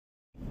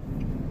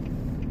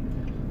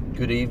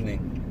Good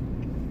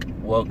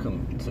evening.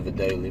 Welcome to the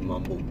Daily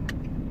Mumble.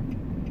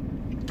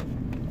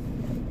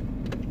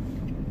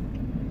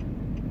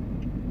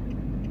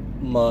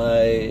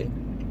 My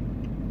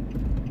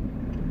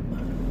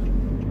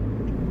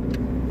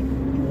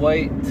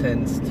weight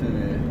tends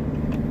to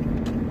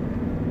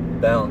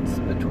bounce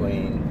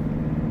between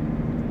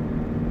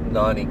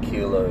 90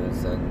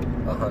 kilos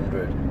and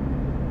 100,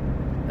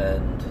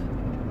 and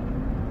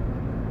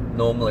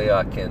normally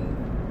I can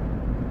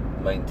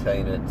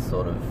maintain it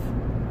sort of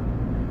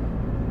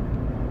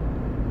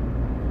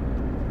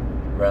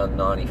around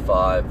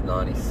 95,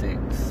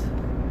 96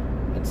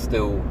 and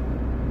still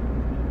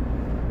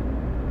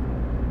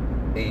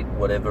eat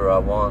whatever I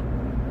want.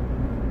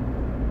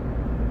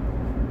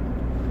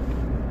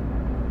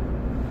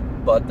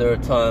 But there are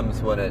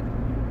times when it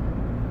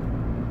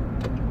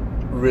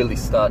really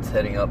starts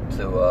heading up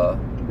to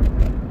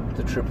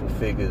triple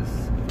figures,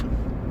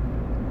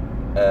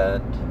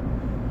 and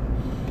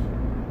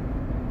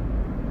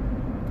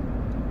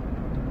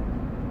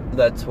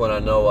that's when I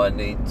know I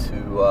need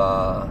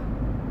to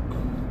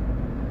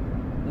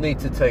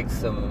take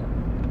some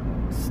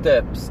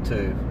steps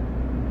to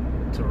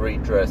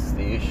redress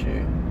the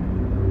issue.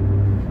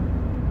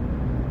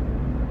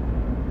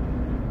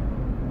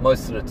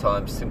 Most of the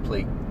time,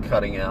 simply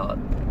cutting out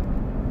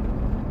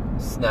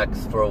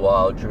snacks for a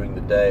while during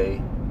the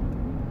day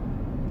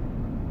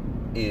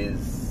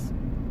is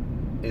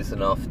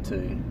enough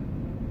to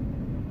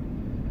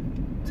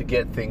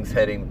get things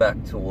heading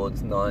back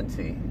towards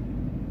 90.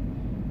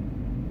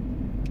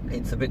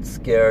 It's a bit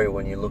scary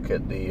when you look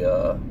at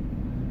the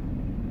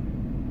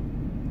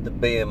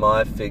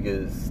BMI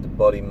figures, the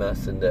body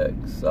mass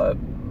index. I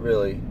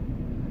really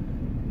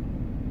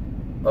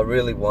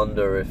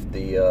wonder if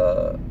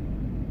the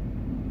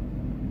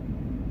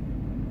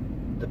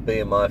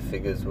BMI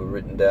figures were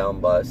written down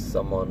by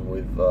someone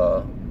with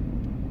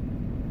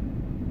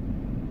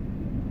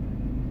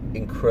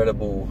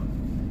incredible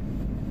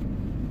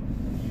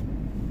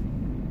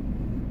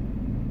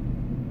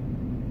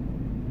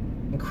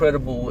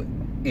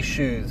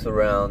issues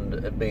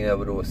around being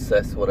able to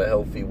assess what a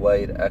healthy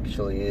weight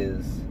actually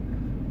is,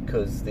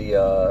 because the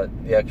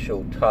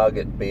actual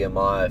target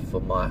BMI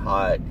for my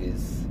height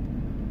is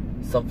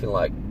something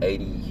like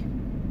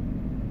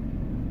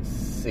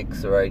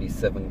 86 or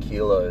 87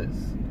 kilos,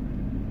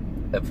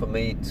 and for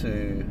me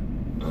to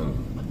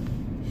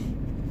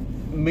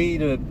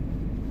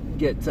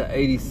get to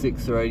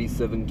 86 or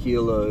 87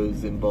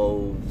 kilos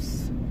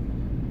involves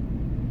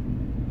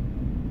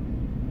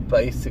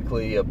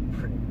basically a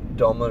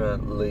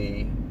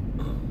predominantly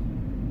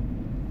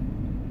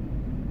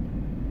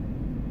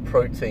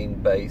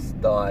protein-based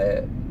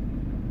diet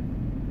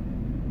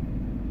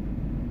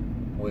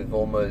with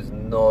almost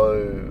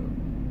no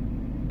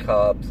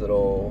carbs at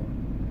all,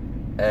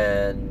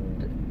 and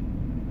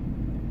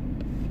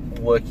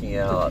working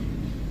out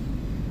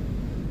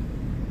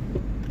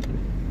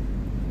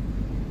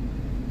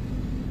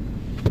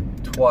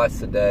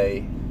twice a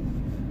day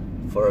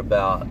for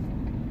about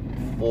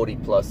 40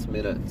 plus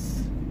minutes.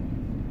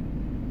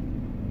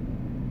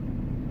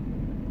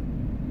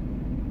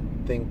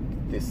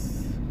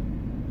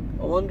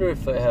 I wonder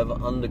if they have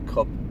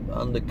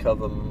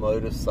undercover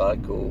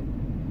motorcycle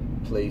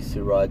police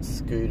who ride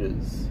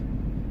scooters.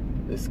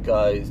 This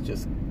guy who's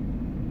just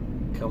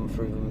come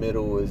through the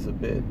middle is a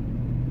bit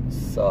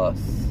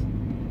sus.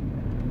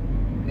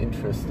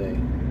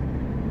 Interesting.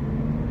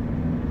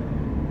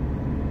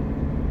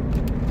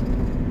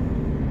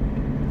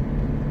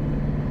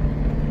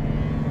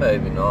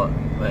 Maybe not.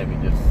 Maybe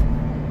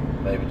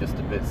just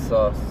a bit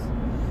sus.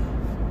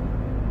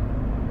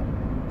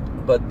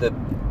 But the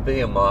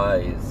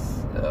BMI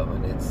is,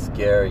 it's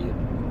scary.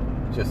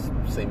 It just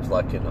seems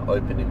like an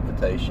open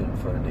invitation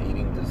for an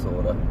eating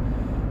disorder.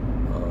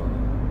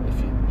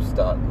 If you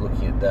start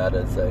looking at that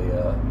as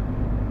a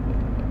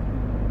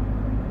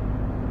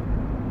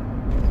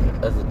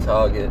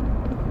target.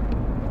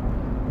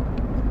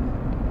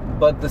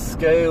 But the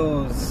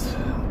scales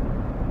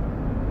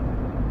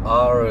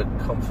are a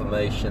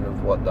confirmation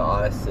of what the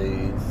eye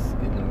sees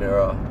in the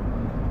mirror,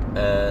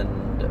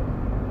 and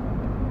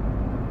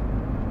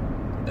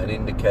an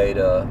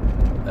indicator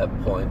at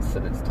points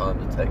that it's time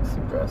to take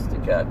some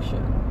drastic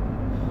action.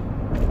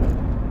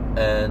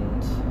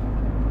 And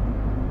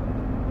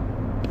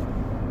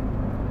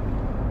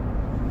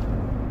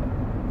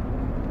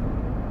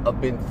I've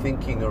been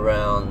thinking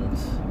around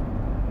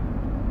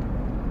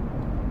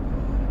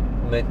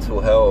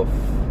mental health,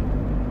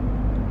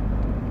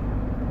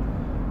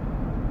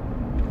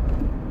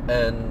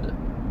 and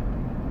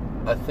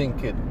I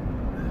think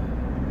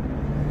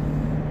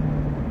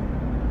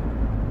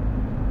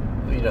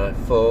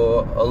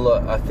for a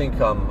lot, I think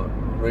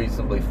I'm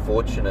reasonably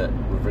fortunate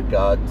with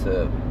regard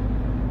to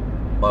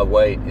my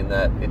weight, in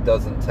that it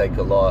doesn't take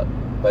a lot.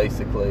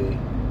 Basically,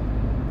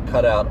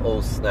 cut out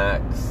all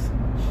snacks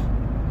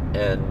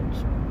and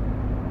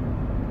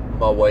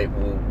my weight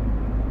will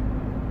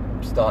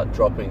start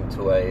dropping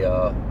to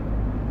a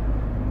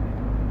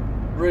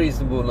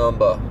reasonable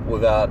number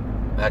without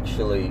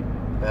actually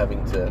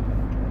having to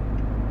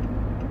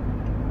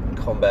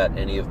combat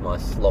any of my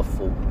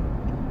slothful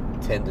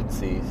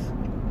tendencies.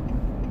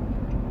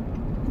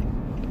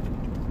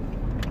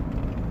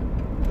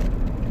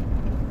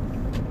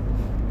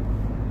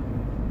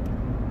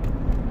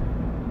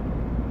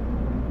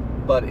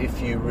 But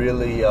if you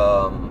really,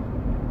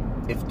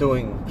 if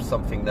doing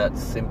something that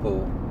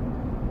simple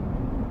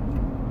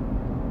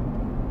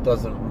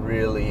doesn't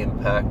really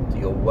impact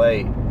your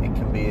weight, it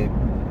can be a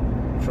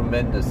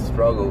tremendous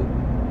struggle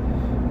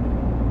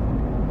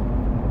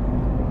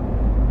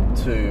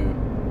to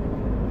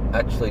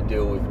actually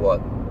deal with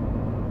what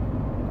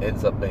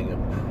ends up being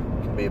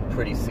can be a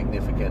pretty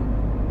significant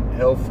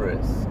health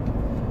risk.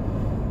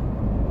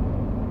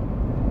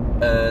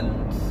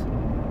 And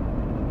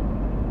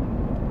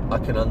I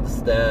can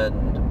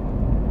understand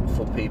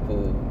for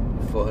people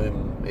for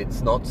whom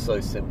it's not so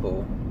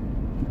simple,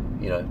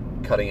 you know,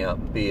 cutting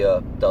out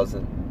beer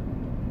doesn't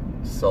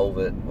solve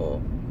it,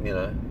 or, you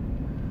know,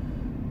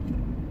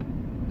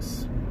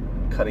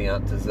 cutting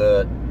out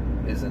dessert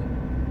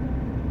isn't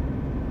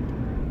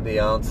the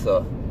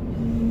answer.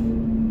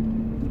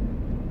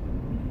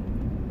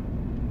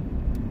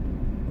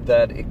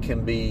 That it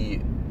can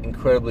be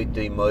incredibly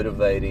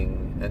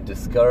demotivating and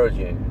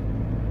discouraging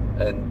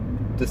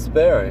and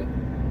despairing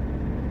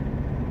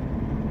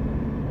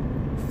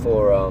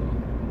for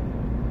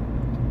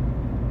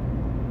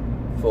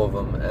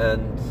them.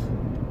 And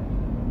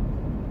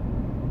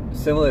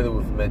similarly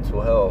with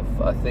mental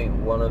health, I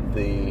think one of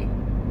the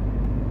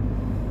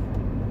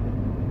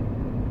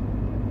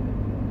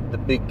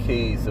big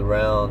keys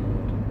around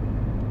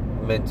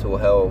mental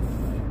health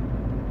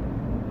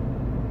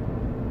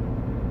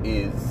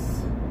is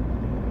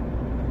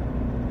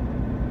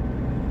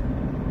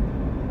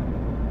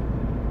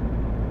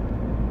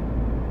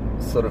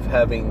sort of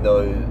having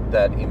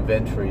that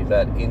inventory,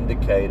 that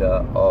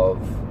indicator of,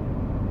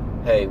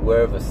 hey,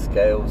 where are the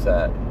scales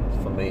at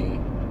for me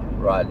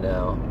right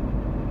now?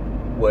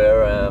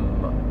 Where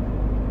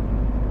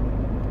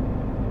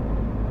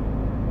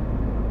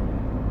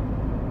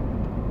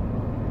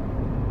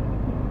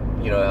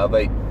you know, are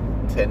they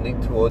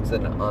tending towards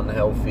an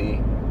unhealthy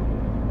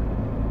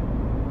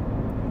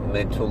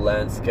mental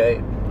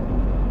landscape,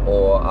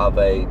 or are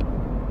they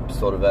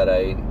sort of at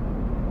a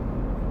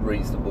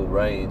reasonable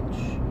range?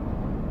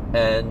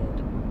 And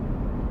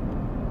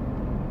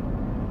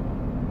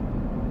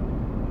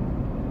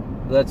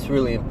that's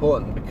really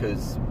important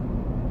because,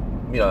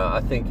 you know, I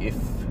think if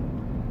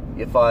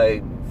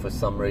I, for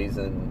some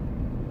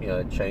reason, you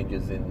know,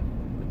 changes in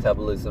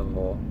metabolism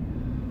or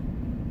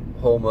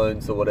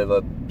hormones or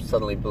whatever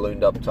suddenly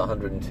ballooned up to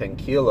 110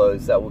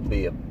 kilos, that would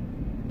be a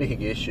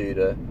big issue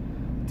to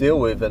deal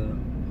with,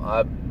 and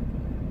I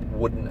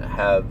wouldn't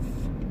have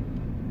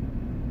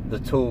the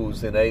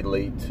tools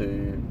innately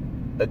to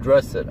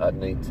address it. I'd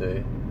need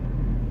to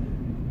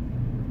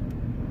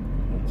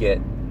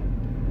get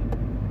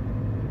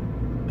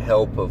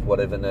help of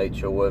whatever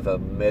nature, whether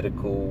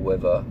medical,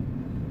 whether,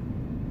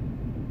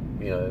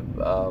 you know,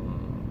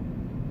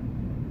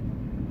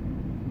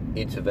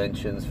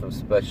 interventions from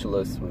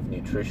specialists with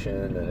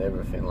nutrition and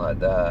everything like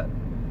that.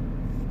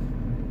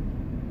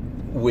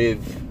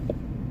 With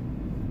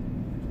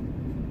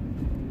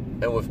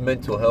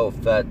mental health,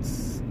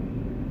 that's,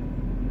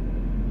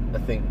 I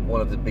think,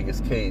 one of the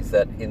biggest keys,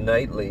 that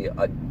innately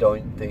I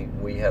don't think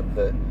we have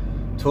the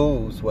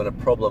tools when a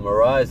problem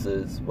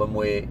arises, when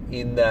we're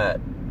in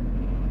that,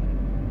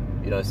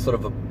 you know, sort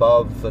of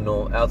above the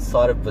norm,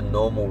 outside of the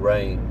normal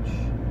range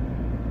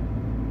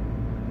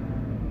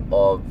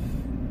of,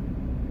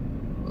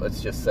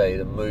 let's just say,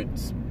 the mood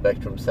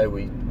spectrum. Say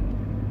when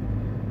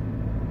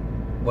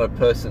a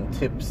person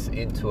tips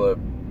into a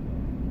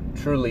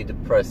truly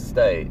depressed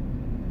state,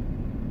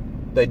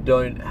 they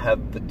don't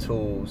have the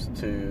tools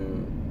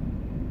to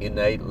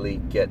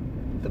innately get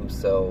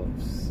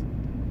themselves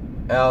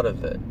out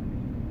of it.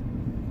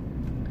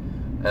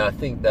 And I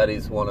think that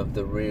is one of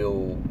the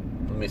real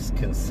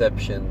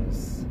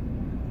misconceptions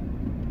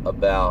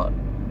about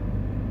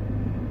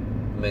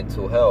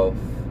mental health,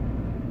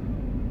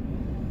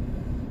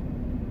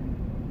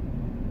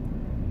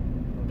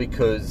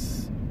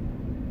 because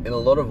in a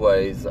lot of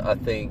ways I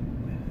think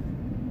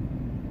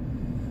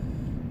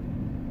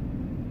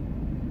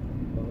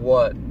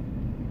what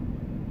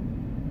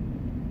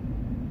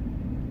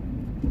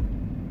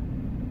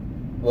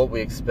we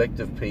expect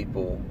of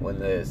people when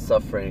they're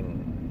suffering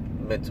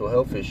mental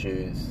health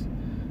issues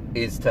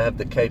is to have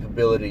the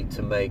capability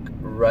to make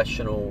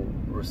rational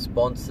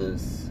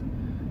responses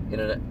in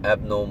an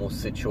abnormal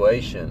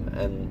situation,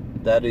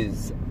 and that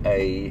is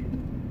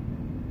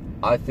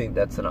I think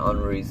that's an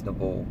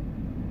unreasonable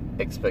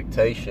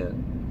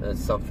expectation, and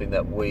it's something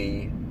that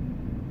we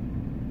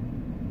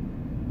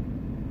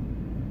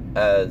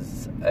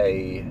as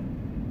a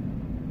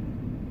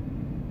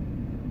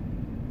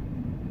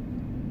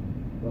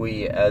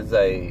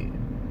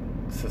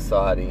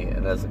society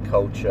and as a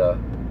culture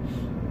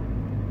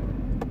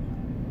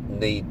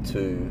need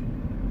to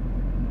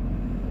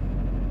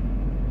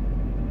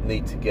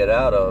get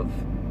out of.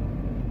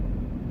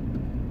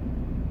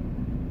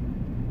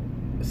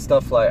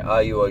 Stuff like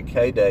Are You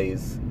OK Day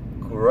is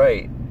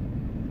great,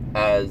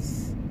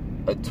 as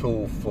a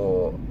tool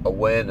for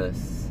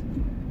awareness,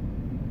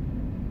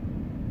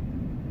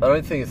 I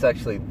don't think it's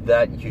actually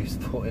that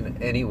useful in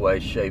any way,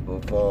 shape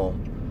or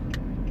form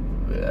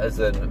as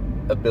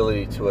an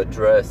ability to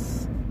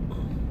address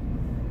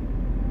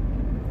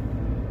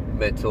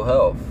mental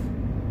health.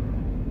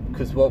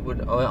 Because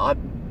I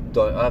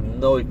have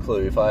no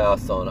clue. If I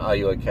asked someone, are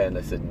you okay? And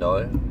they said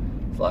no,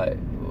 it's like,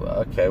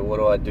 okay, what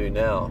do I do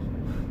now?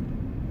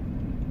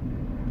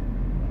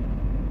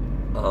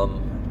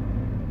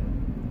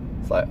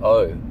 It's like,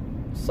 oh,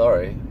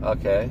 sorry,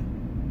 okay,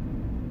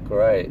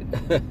 great.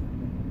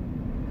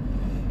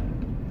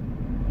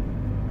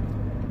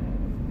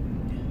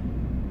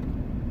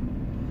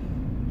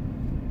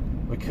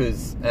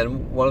 Because,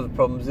 and one of the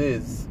problems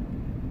is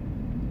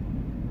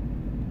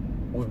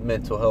with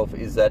mental health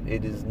is that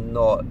it is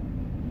not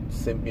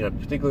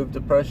particularly with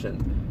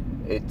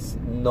depression, it's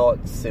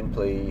not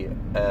simply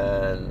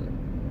an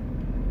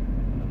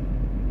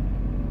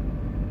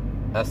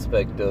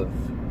aspect of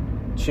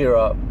cheer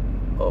up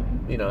or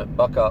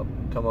buck up,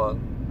 come on,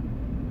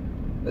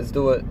 let's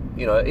do it.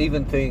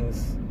 Even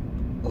things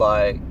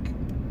like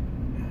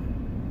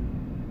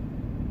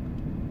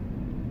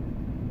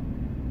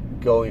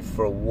going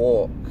for a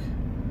walk,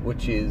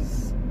 which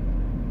is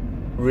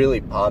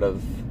really part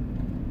of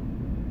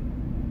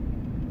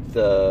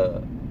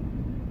the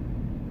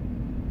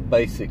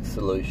basic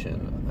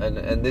solution,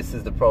 and this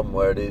is the problem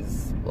where it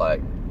is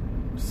like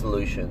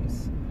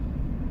solutions.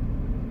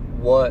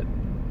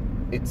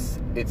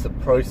 It's a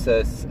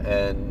process,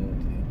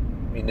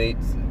 and you need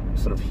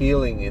sort of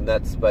healing in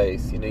that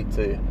space. You need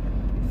to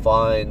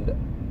find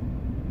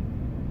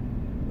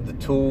the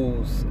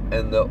tools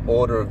and the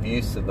order of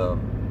use of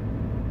them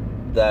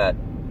that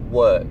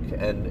work,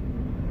 and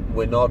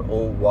we're not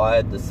all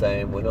wired the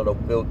same, we're not all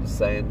built the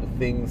same. The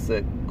things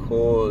that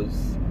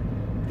cause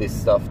this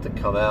stuff to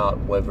come out,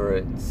 whether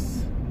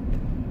it's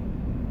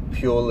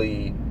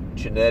purely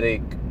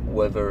genetic,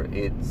 whether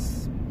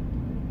it's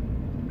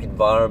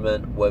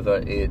environment, whether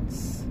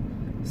it's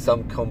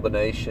some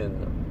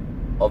combination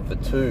of the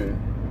two,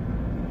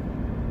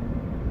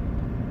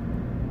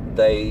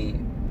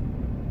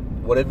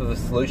 whatever the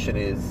solution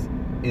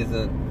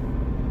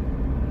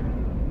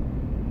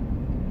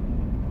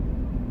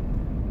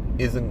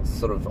isn't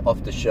sort of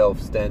off the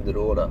shelf standard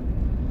order.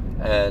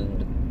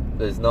 And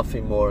there's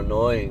nothing more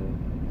annoying,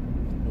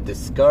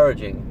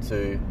 discouraging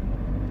to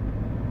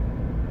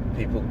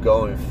people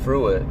going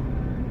through it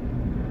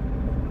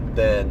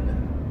than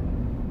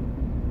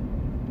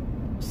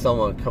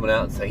someone coming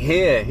out and saying,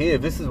 here,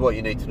 this is what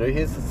you need to do,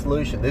 here's the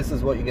solution, this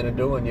is what you're going to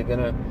do, and you're going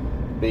to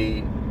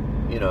be,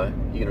 you're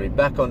going to be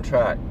back on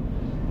track.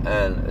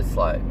 And it's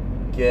like,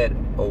 get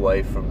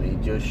away from me,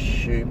 just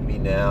shoot me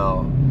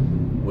now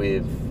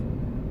with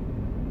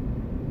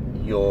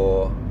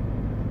your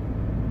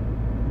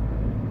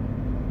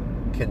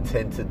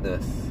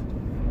contentedness.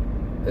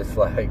 It's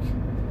like,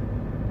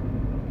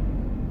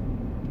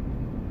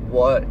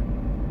 what?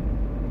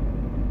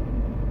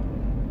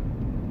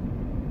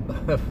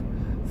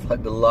 It's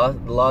like the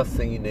last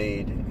thing you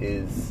need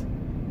is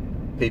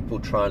people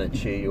trying to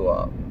cheer you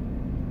up.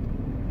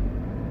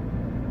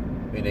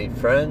 You need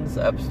friends,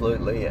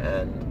 absolutely,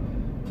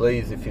 and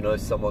please, if you know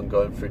someone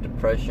going through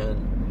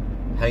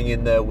depression, hang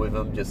in there with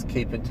them, just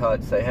keep in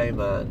touch, say, hey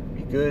man,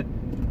 you good?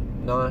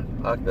 No?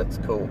 That's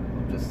cool.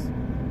 Just,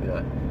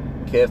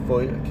 care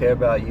for you, care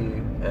about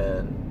you,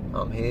 and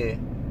I'm here.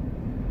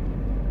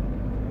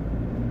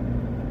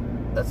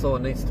 That's all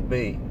it needs to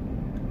be.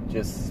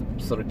 Just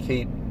sort of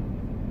keep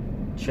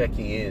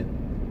checking in.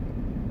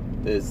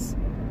 There's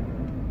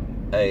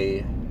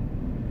a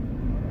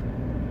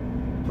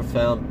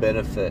profound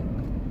benefit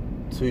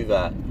to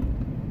that,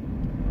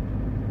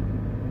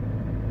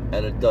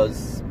 and it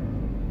does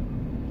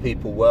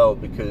people well,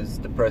 because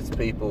depressed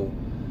people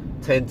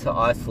tend to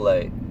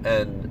isolate,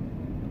 and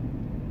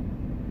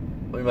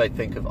we may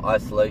think of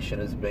isolation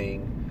as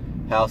being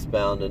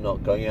housebound and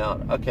not going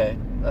out. Okay,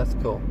 that's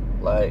cool.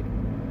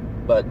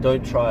 But you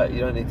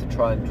don't need to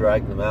try and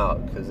drag them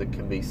out, because it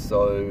can be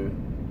so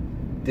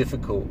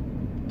difficult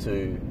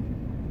to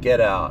get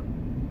out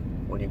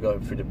when you're going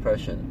through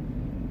depression.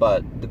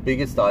 But the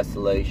biggest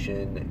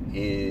isolation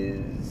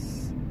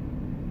is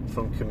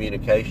from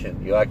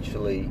communication. You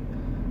actually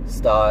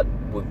start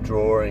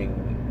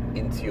withdrawing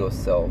into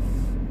yourself.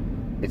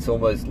 It's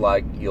almost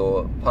like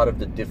part of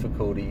the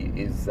difficulty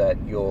is that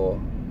your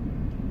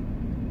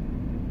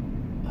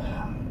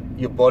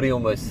body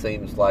almost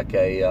seems like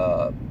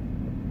an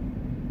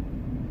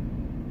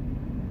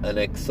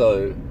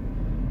exo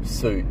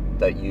suit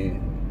that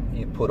you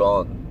put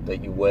on,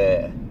 that you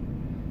wear,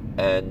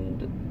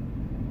 and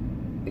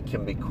it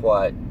can be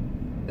quite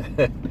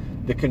it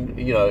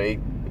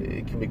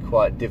can be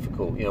quite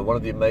difficult. One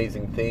of the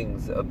amazing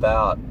things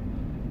about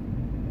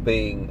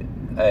being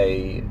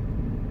a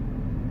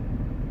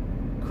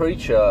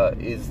creature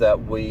is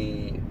that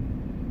we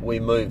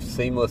move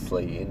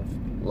seamlessly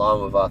in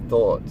line with our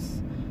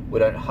thoughts. We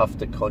don't have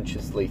to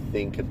consciously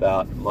think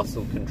about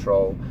muscle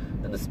control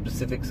and the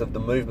specifics of the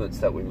movements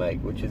that we make,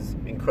 which is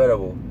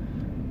incredible.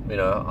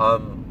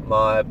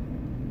 my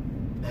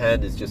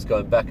hand is just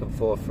going back and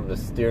forth from the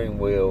steering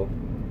wheel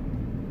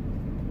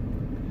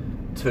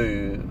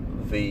to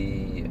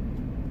the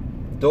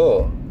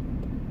door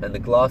and the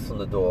glass on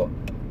the door,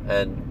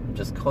 and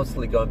just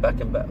constantly going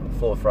back and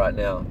forth right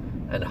now,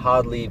 and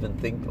hardly even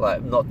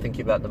not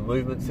thinking about the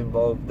movements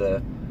involved,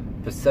 the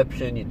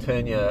perception. You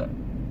turn your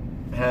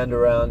hand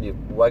around, you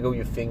waggle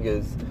your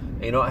fingers,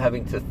 and you're not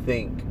having to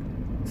think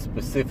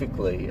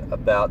specifically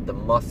about the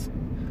muscle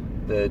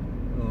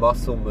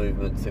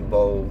movements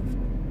involved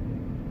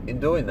in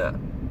doing that,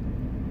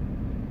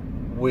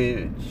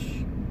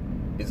 which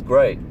is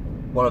great.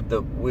 One of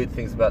the weird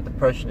things about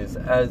depression is,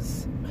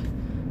 as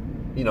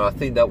you know, I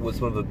think that was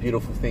one of the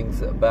beautiful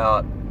things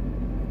about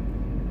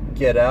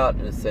Get Out,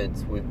 in a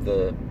sense, with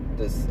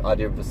this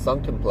idea of a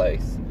sunken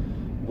place,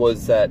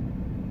 was that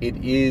it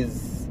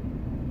is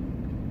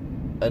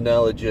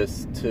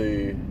analogous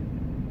to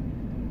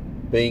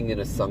being in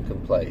a sunken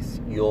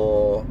place.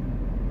 Your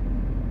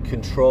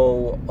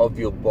control of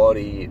your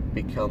body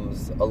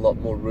becomes a lot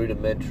more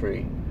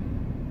rudimentary.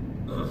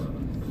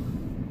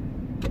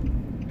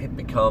 It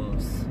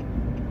becomes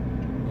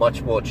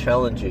much more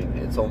challenging.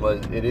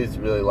 It is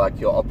really like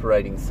you're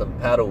operating some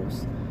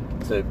paddles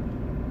to,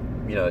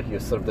 you're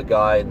sort of the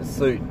guy in the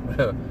suit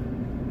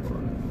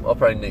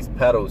operating these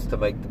paddles to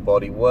make the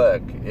body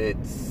work. It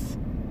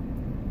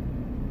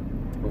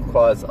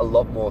requires a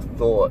lot more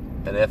thought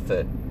and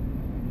effort.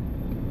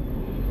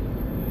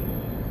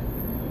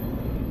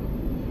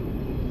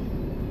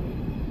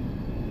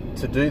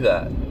 To do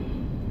that.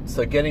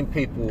 So getting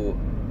people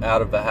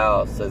out of the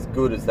house, as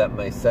good as that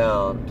may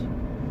sound,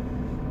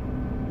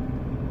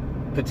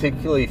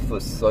 particularly for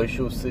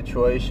social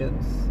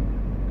situations,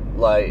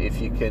 like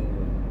if you can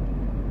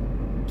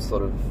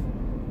sort of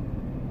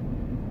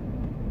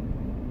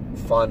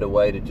find a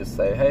way to just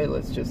say, hey,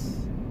 let's just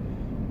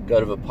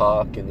go to the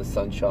park in the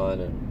sunshine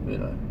and,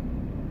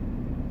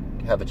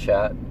 have a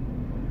chat,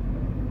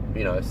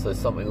 so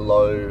something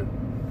low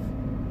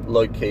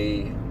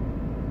key,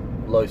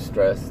 low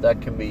stress,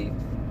 that can be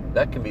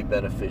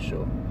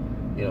beneficial.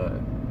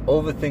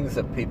 All the things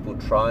that people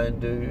try and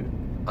do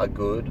are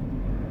good.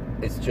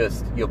 It's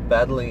just you're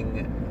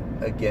battling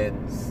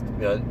against,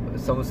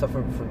 someone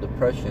suffering from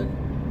depression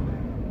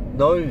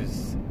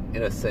knows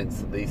in a sense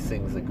that these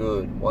things are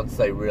good. Once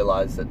they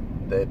realize that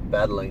they're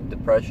battling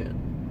depression,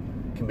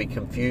 it can be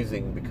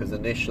confusing, because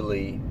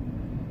initially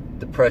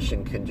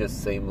depression can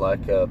just seem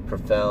like a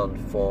profound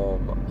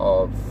form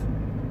of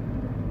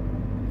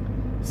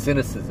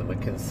cynicism.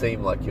 It can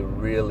seem like you're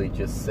really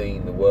just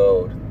seeing the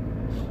world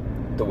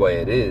the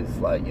way it is,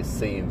 like you're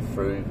seeing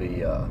through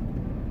the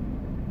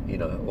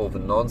all the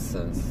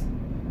nonsense.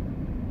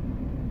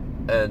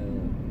 And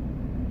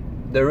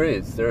there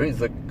is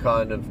a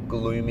kind of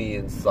gloomy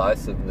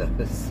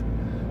incisiveness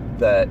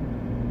that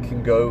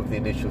can go with the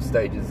initial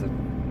stages of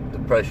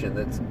depression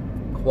that's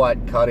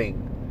quite cutting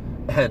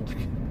and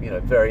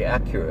very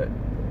accurate.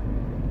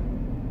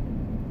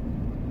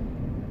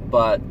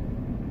 But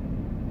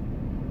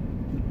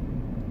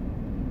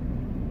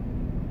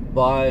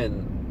by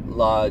and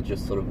large, a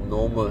sort of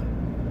normal,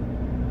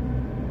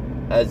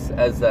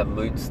 as that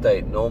mood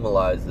state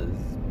normalizes,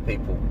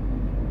 people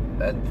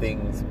and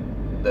things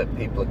that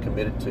people are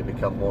committed to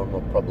become more and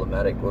more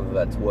problematic, whether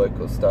that's work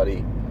or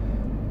study,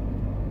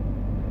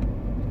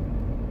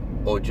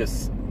 or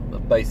just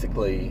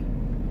basically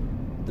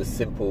the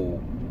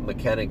simple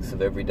mechanics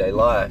of everyday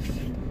life.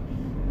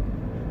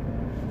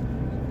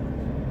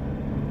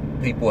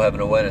 People have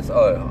an awareness,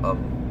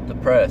 I'm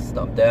depressed,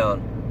 I'm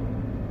down.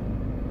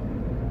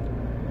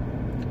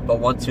 But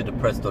once you're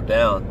depressed or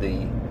down,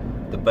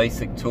 the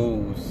basic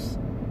tools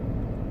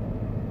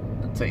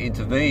to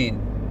intervene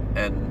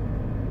and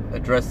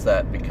address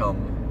that become,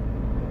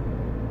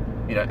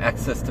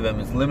 access to them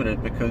is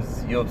limited,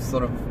 because you're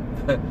sort of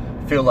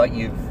feel like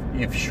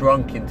you've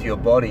shrunk into your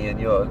body, and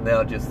you're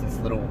now just this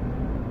little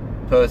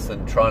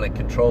person trying to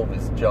control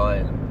this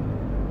giant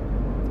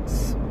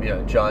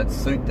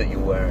suit that you're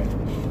wearing.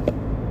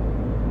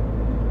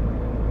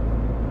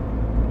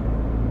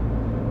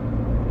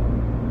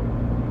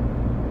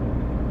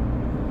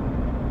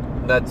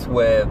 That's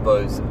where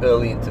those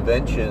early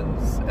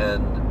interventions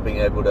and being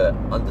able to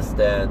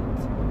understand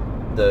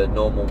the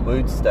normal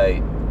mood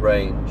state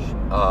range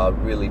are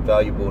really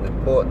valuable and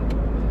important.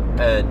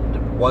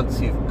 And once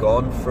you've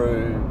gone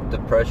through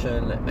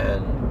depression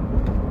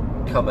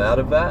and come out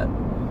of that,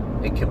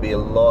 it can be a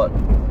lot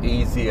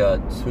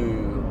easier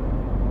to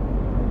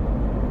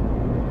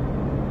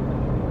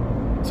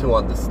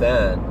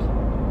understand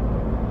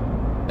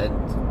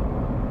and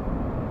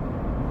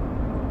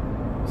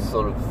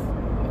sort of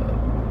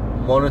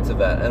monitor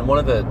that. And one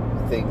of the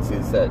things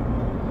is that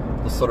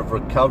the sort of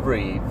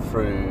recovery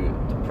through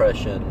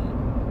depression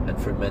and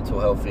through mental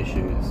health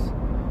issues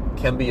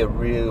can be a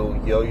real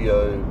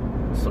yo-yo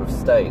sort of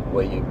state,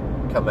 where you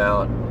come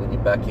out and then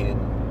you're back in,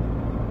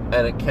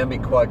 and it can be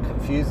quite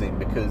confusing,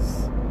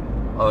 because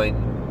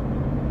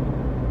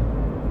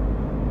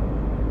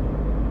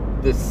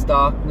the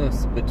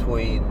starkness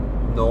between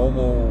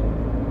normal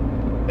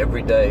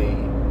everyday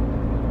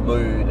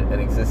mood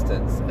and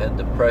existence, and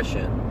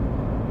depression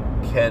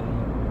can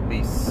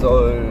be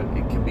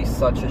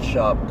such a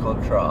sharp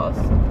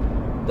contrast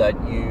that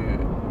you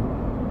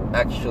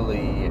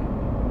actually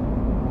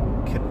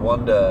can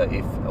wonder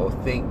if, or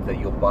think that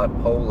you're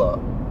bipolar,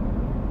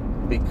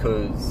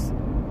 because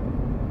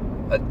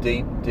a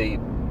deep,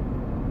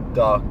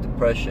 dark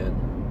depression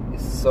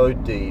is so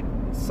deep,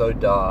 so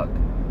dark,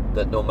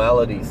 that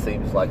normality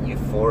seems like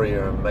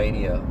euphoria and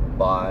mania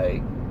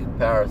by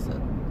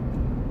comparison.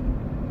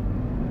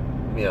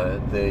 You know,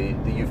 the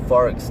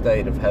euphoric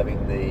state of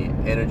having the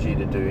energy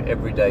to do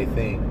everyday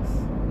things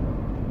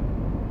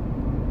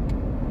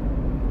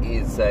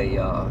is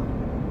I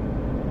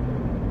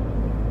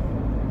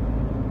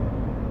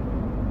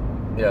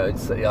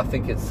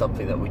think it's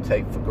something that we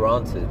take for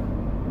granted,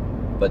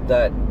 but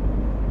that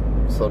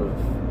sort of,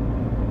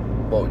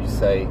 what would you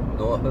say,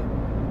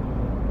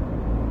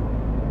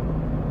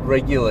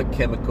 regular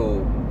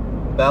chemical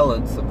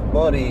balance of the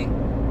body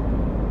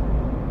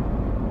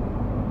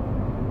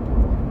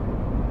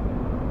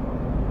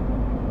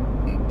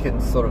can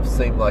sort of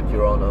seem like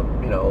you're on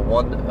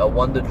a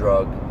wonder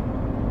drug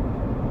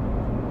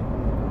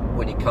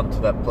when you come to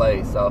that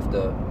place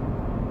after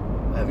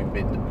having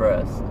been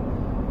depressed.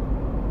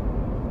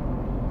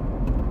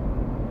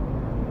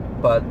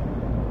 But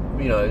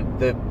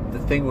the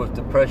thing with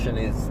depression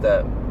is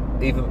that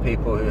even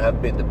people who have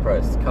been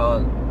depressed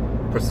can't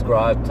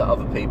prescribe to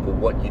other people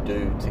what you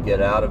do to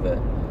get out of it.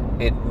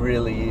 It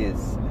really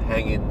is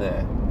hang in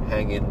there,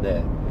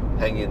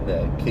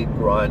 keep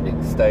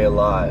grinding, stay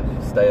alive,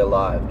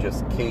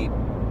 just keep,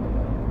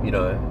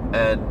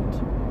 and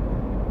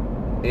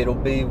it'll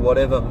be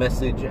whatever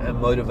message and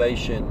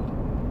motivation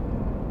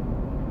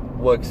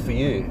works for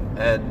you.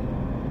 And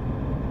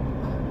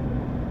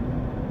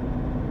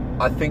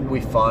I think we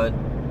find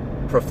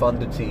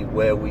profundity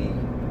where we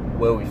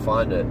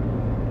find it.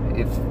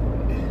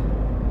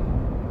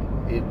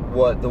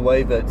 The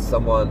way that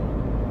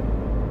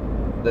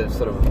the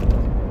sort of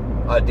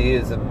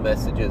ideas and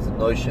messages and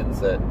notions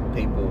that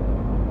people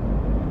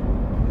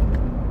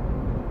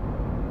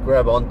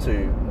grab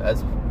onto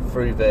as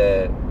through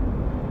their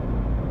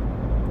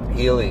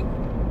healing,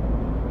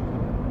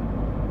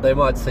 they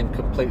might seem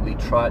completely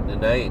trite and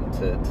inane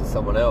to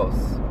someone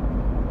else,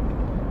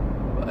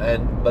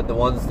 but the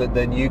ones that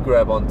then you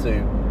grab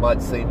onto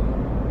might seem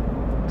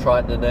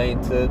trite and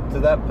inane to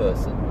that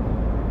person.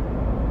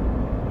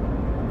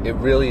 It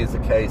really is a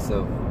case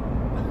of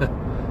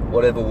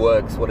whatever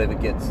works, whatever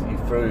gets you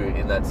through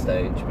in that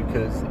stage,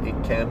 because it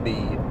can be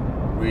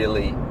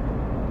really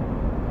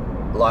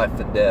life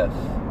and death,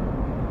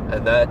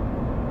 and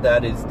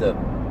that is the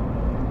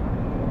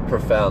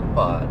profound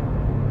part,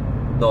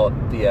 not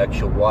the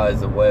actual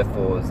whys and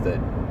wherefores that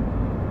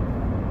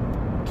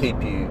keep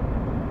you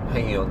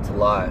hanging on to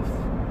life.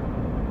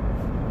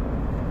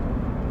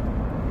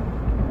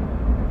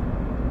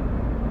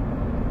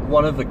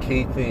 One of the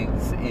key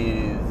things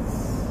is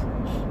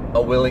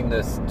a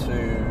willingness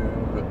to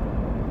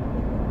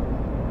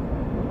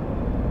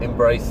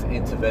embrace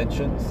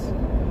interventions,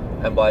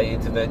 and by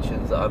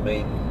interventions I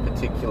mean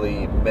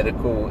particularly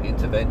medical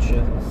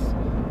interventions,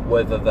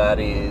 whether that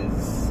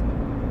is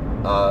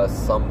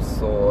some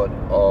sort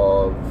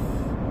of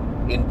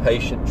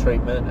inpatient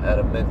treatment at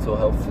a mental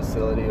health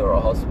facility or a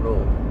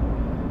hospital.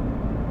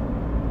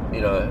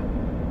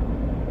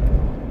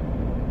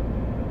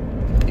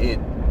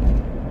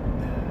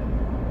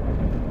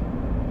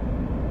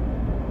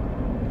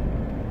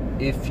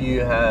 If you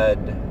had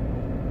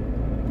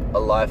a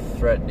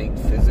life-threatening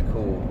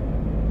physical,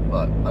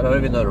 I don't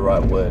even know the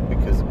right word,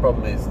 because the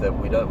problem is that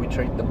we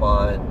treat the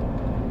mind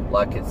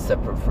like it's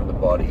separate from the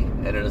body,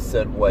 and in a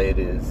certain way it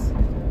is,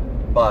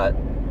 but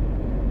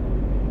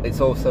it's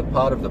also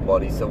part of the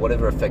body, so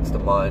whatever affects the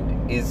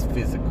mind is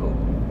physical.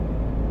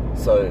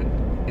 So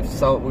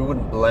we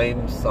wouldn't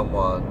blame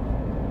someone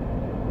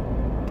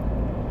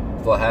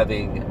for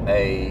having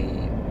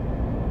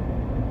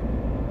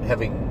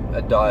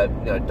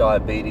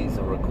diabetes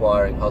and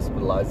requiring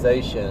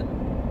hospitalization.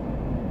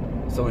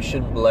 So we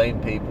shouldn't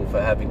blame people for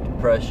having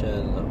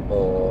depression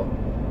or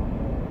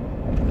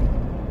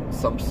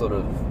some sort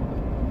of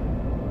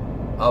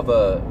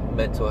other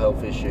mental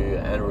health issue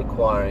and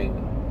requiring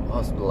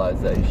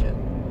hospitalization.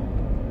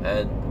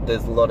 And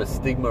there's a lot of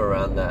stigma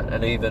around that,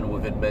 and even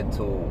within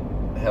mental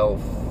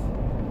health,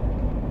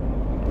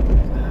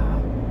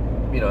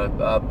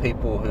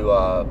 people who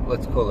are,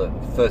 let's call it,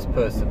 first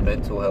person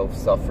mental health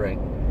suffering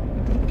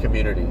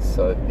communities,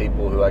 so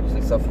people who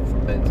actually suffer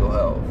from mental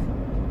health,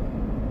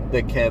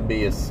 there can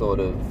be a sort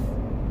of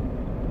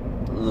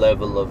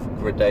level of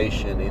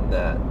gradation in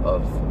that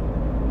of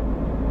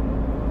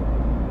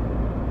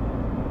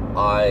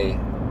I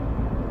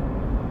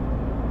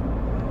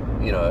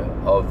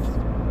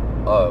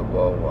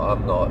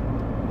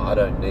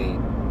don't need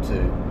to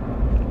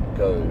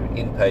go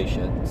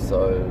inpatient,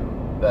 so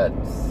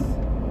that's,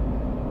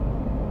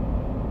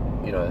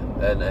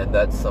 and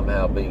that's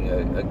somehow being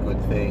a good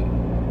thing.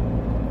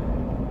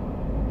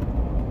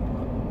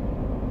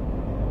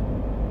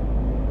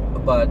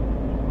 But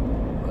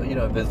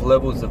there's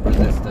levels of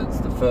resistance.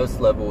 The first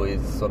level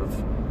is sort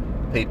of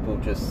people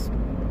just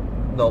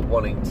not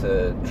wanting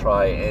to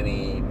try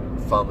any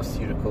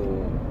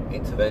pharmaceutical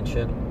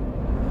intervention.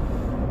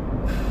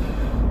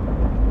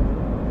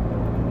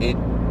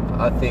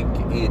 I think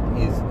it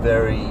is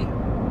very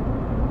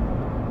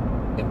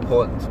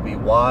important to be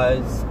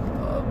wise.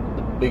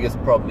 The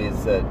biggest problem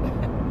is that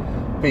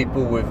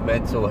people with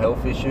mental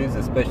health issues,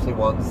 especially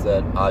ones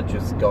that are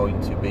just going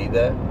to be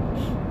there,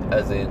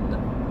 as in,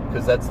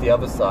 because that's the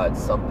other side.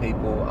 Some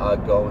people are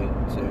going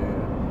to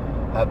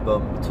have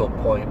them to a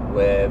point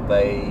where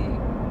they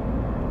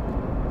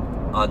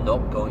are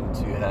not going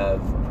to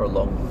have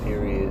prolonged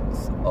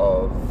periods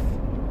of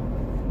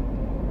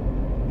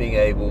being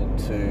able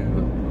to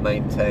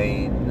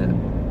maintain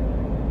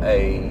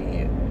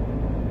a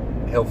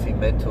healthy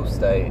mental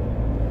state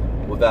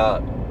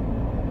without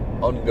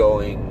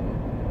ongoing.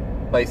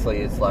 Basically,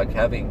 it's like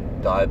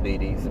having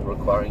diabetes and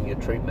requiring your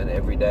treatment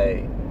every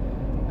day,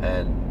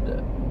 and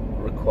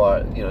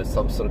require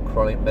some sort of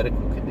chronic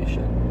medical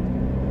condition.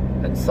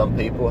 And some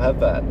people have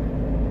that.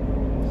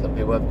 Some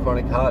people have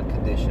chronic heart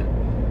condition.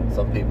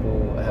 Some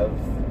people have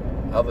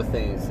other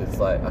things. It's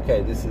like,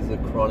 okay, this is a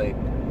chronic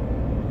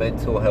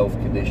mental health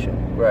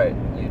condition. Great,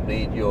 you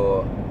need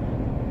your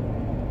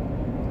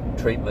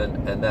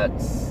treatment, and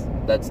that's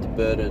the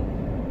burden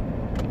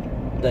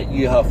that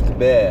you have to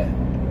bear.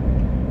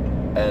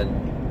 And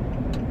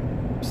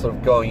sort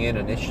of going in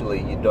initially,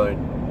 you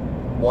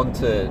don't want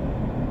to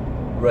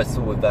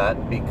wrestle with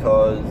that,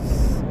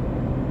 because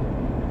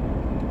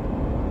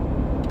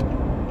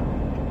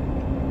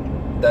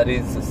that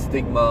is a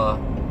stigma,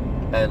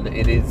 and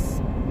it is,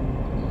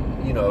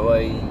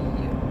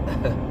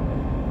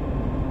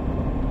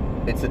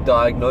 it's a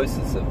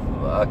diagnosis of,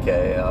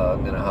 okay,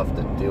 I'm going to have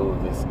to deal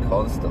with this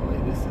constantly.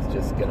 This is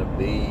just going to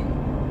be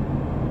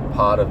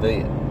part of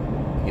it,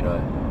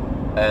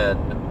 And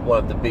one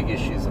of the big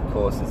issues, of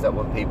course, is that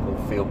when people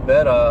feel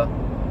better,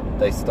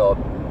 they stop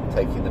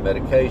taking the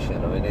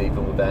medication. I mean,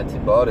 even with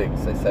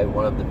antibiotics, they say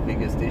one of the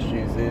biggest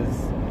issues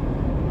is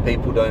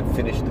people don't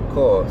finish the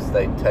course.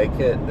 They take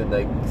it, then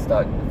they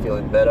start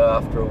feeling better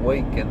after a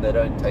week, and they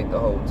don't take the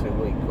whole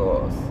 2-week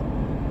course.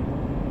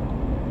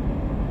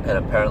 And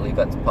apparently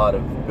that's part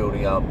of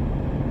building up,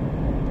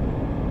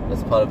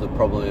 that's part of the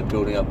problem in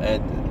building up,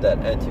 and that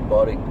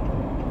antibiotic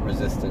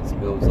resistance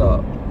builds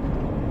up.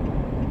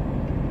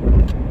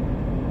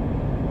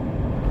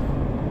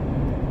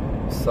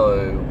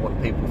 So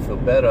when people feel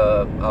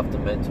better after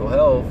mental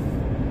health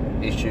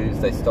issues,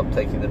 they stop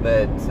taking the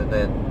meds, and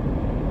then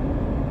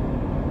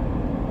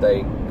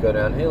they go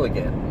downhill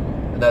again.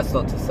 And that's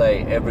not to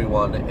say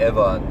everyone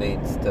ever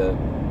needs to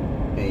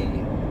be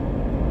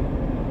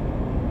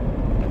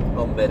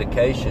on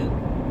medication.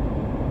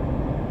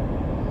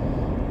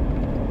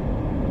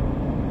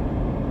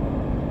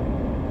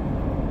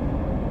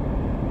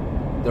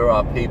 There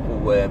are people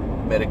where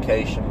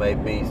medication may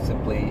be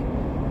simply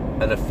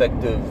an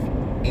effective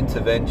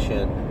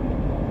intervention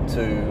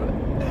to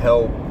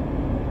help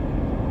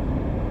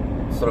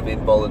sort of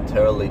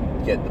involuntarily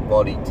get the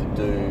body to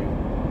do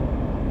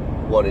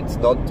what it's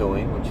not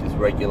doing, which is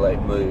regulate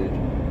mood.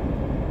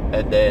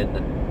 And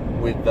then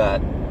with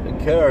that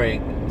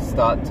occurring,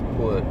 start to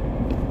put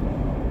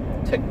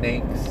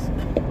techniques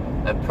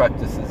and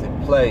practices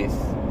in place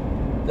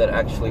that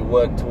actually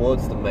work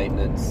towards the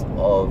maintenance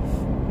of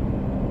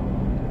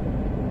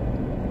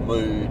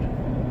mood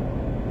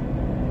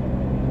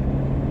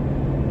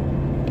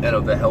and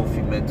of a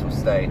healthy mental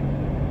state,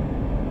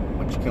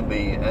 which can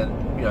be, and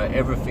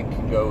everything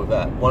can go with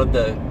that. One of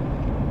the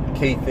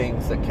key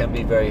things that can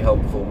be very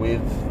helpful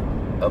with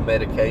a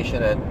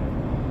medication, and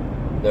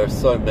there are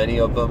so many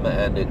of them,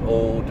 and it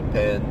all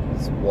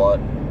depends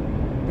what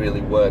really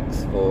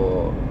works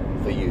for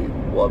you,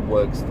 what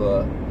works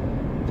for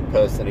the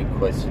person in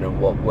question,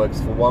 and what works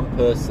for one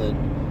person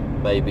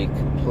may be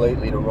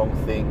completely the wrong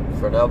thing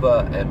for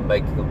another and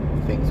make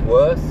them things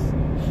worse,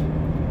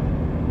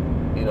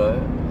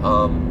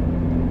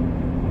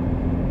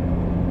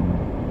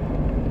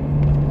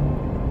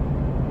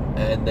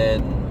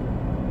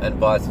 and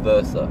vice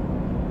versa.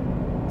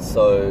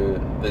 So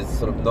there's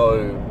sort of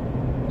no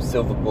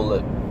silver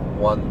bullet,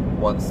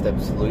 one-step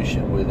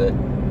solution with it.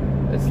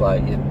 It's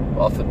like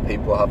often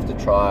people have to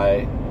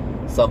try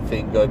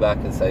something, go back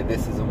and say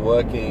this isn't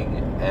working,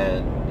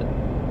 and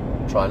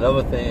try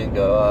another thing and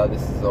go,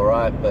 this is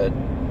alright, but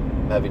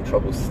I'm having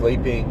trouble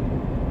sleeping,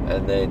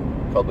 and then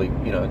probably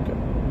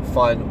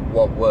find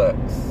what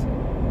works.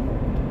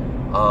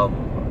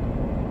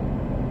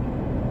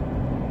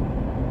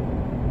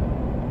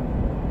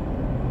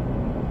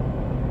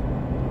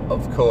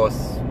 Of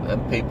course,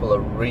 and people are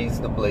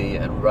reasonably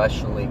and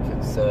rationally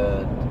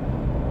concerned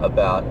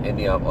about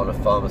ending up on a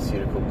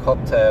pharmaceutical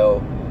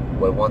cocktail,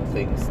 where one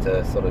thing's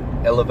to sort of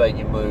elevate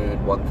your mood,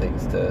 one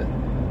thing's to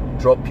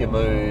drop your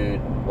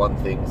mood, one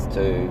thing's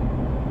to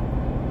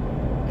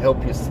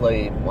help you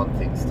sleep, one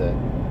thing's to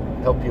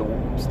help you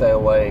stay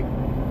awake.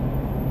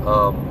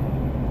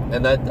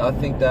 And that, I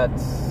think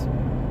that's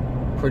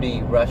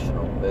pretty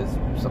rational. There's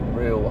some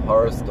real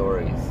horror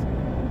stories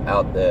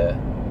out there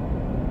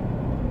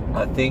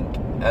I think,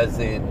 as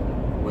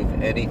in with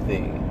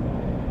anything,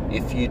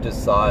 if you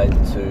decide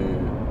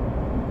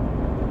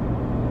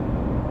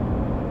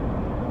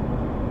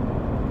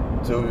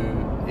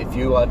if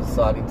you are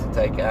deciding to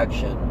take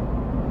action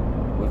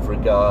with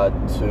regard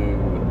to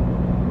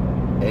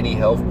any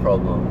health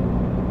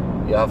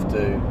problem, you have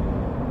to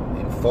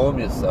inform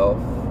yourself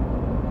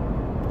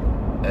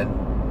and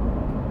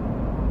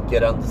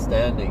get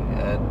understanding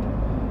and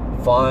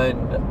find,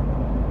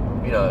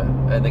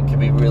 and it can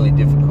be really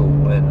difficult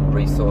when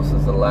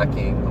resources are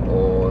lacking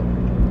or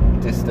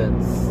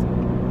distance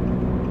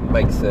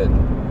makes it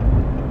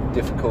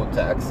difficult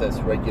to access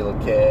regular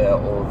care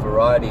or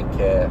variety of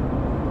care.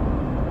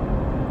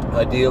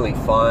 Ideally,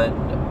 find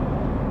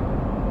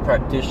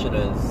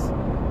practitioners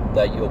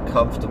that you're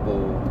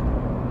comfortable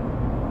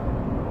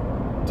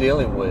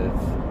dealing with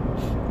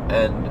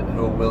and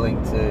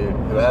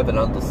who have an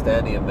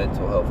understanding of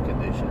mental health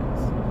conditions.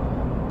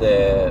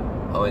 There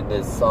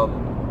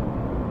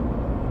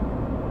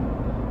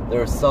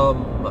are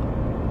some,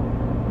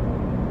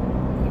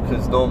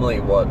 because normally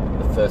what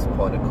the first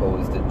point of call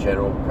is the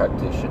general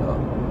practitioner,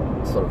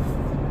 sort of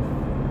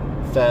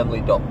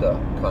family doctor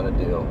kind of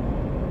deal.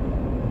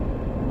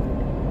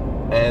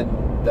 And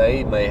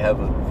they may have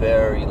a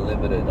very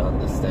limited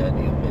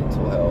understanding of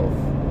mental health,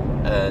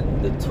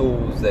 and the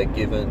tools they're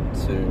given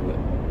to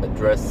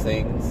address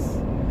things,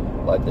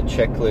 like the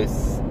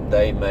checklists,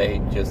 they may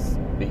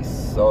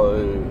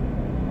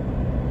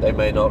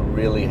not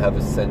really have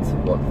a sense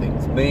of what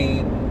things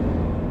mean.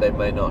 They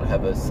may not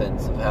have a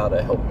sense of how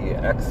to help you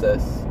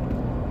access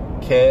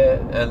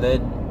care, and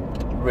then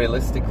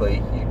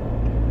realistically you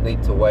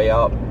need to weigh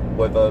up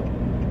whether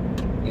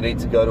you need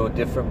to go to a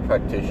different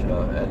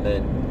practitioner and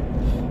then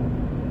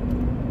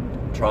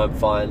try and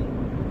find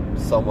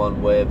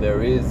someone where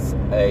there is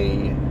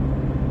a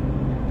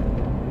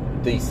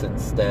decent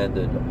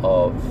standard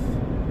of,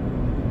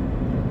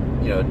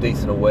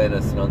 decent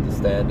awareness and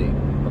understanding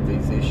of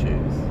these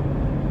issues,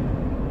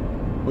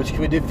 which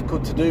can be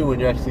difficult to do when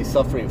you're actually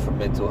suffering from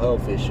mental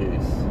health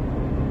issues,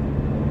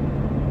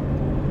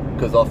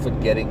 because often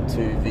getting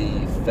to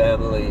the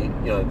family,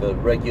 your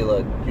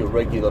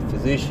regular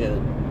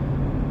physician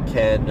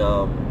can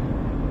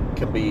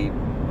be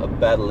a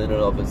battle in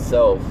and of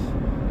itself.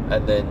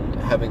 And then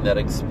having that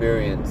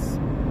experience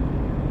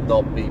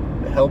not be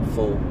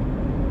helpful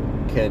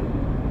can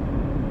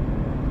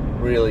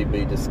really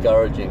be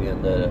discouraging,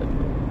 and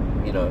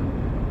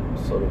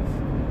sort of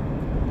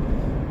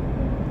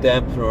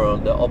dampener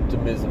on the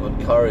optimism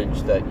and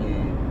courage that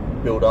you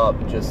build up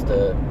just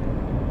to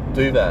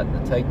do that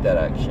and take that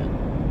action.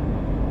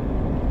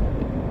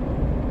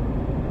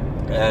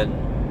 And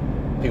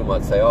people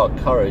might say, "Oh,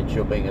 courage,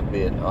 you're being a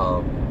bit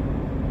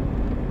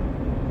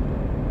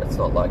it's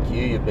not like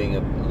you're being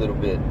a little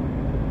bit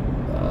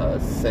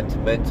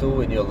sentimental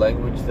in your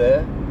language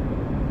there."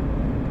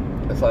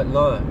 It's like,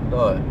 no,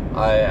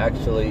 I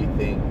actually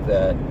think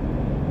that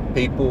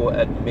people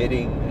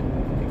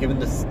given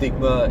the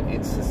stigma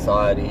in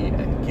society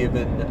and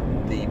given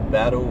the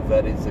battle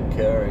that is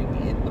occurring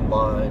in the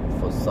mind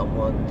for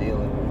someone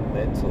dealing with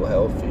mental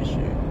health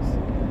issues,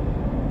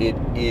 it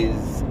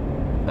is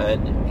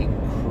an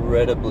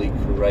incredibly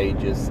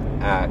courageous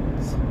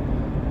act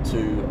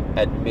to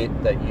admit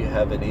that you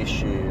have an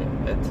issue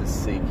and to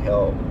seek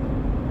help.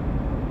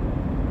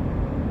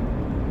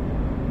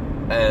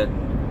 And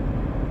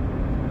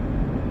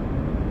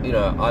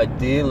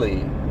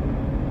ideally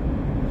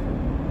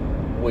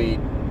we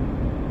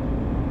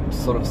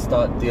sort of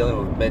start dealing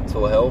with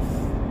mental health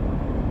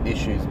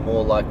issues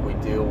more like we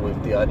deal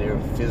with the idea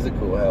of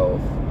physical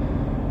health,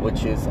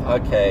 which is,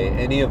 okay,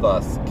 any of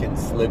us can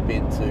slip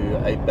into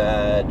a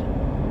bad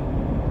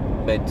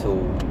mental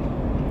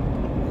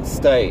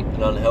state,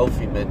 an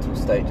unhealthy mental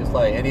state, just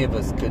like any of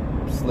us could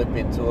slip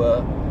into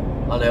a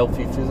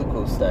unhealthy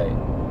physical state.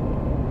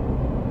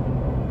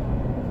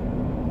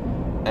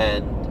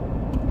 And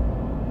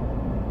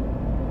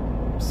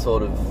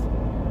sort of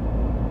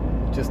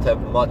just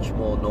have much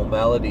more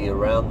normality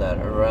around that,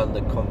 around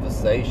the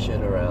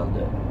conversation around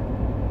it.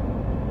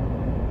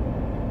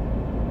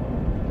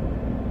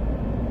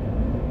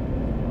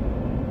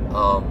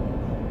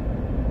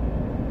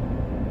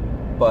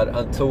 But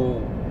until,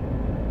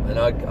 and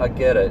I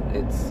get it,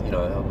 it's,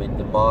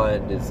 the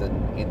mind is an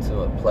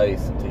intimate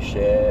place, and to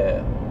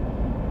share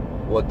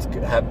what's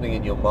happening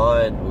in your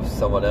mind with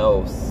someone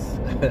else,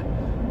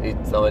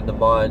 the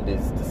mind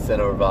is the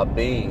center of our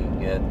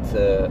being, and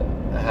to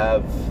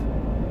have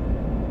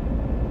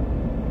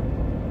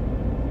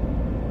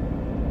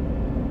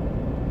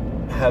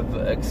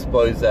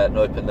exposed that and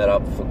opened that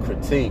up for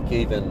critique,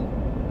 even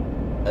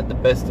at the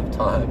best of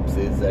times,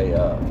 is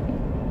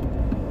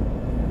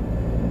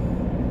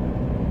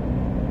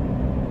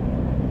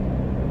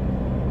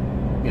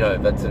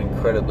that's an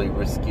incredibly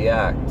risky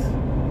act.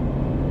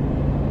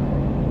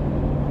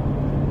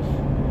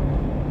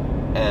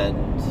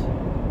 And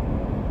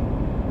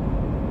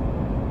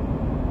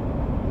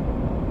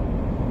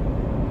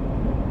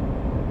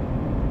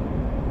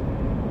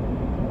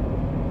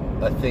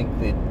I think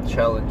the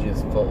challenge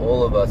is for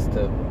all of us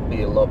to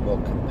be a lot more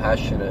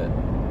compassionate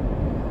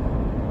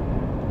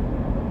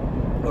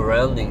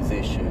around these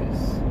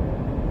issues,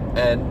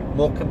 and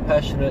more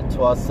compassionate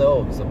to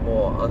ourselves and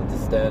more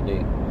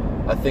understanding.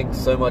 I think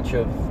so much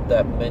of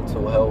that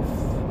mental health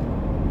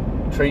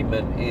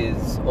treatment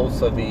is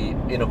also the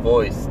inner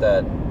voice,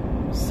 that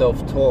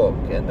self-talk,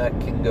 and that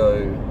can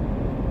go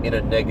in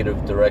a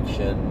negative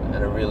direction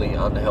and a really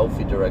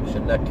unhealthy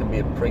direction. That can be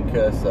a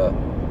precursor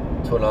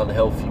to an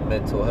unhealthy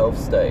mental health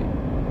state.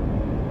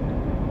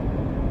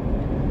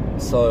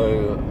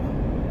 So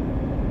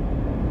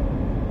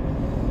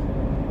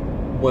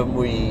when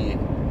we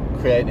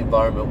create an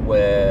environment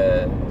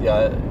where the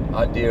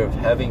idea of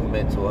having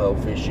mental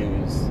health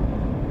issues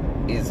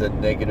is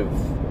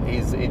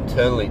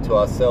internally to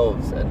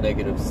ourselves a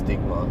negative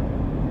stigma,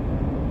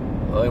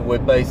 I mean, we're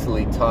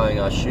basically tying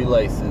our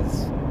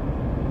shoelaces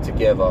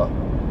together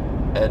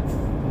and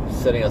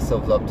setting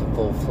ourselves up to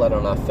fall flat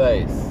on our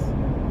face.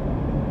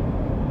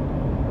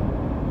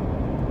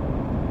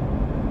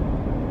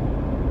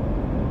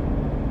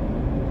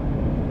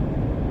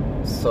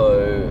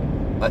 So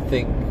I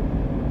think,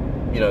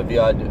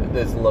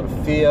 there's a lot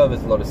of fear,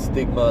 there's a lot of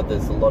stigma,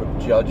 there's a lot of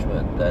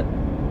judgment that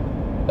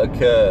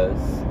occurs.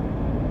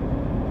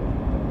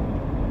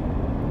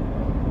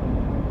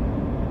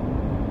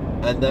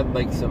 And that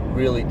makes it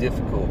really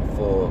difficult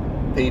for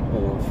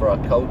people and for our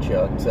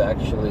culture to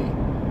actually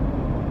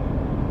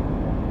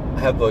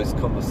have those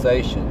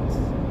conversations.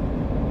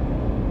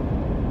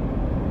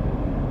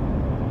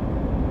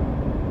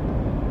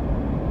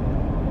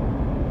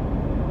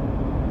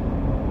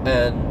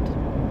 And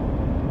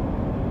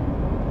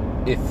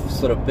if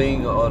sort of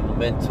being on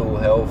mental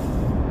health,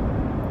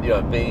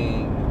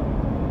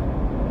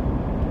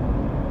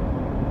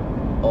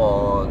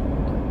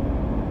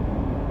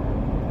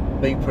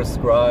 being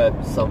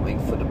prescribed something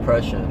for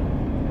depression.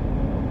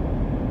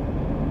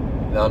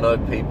 Now I know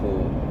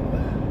people,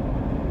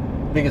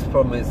 the biggest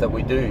problem is that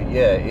we do,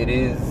 it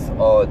is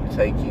odd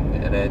taking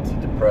an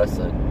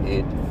antidepressant.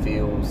 It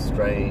feels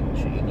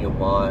strange in your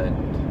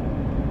mind.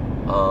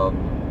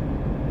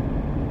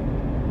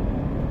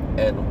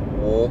 And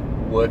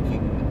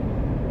working,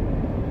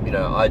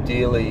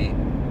 ideally,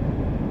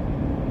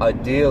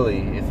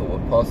 if it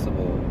were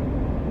possible.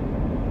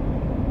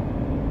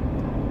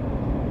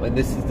 And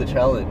this is the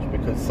challenge,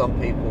 because some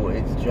people,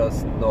 it's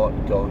just not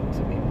going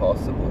to be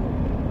possible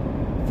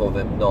for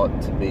them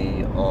not to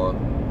be on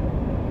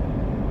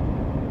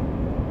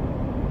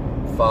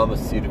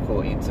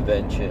pharmaceutical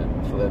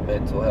intervention for their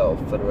mental health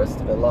for the rest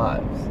of their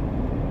lives.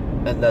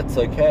 And that's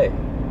okay,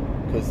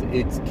 because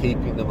it's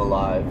keeping them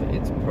alive,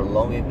 it's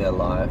prolonging their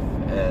life,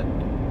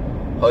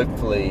 and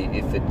hopefully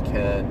if it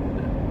can,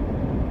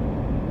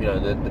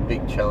 the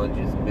big challenge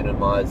is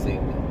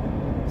minimizing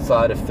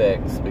side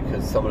effects,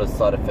 because some of the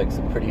side effects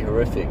are pretty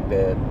horrific.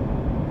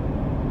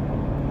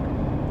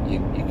 You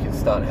can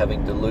start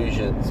having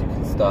delusions, you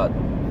can start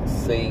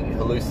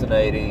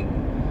hallucinating,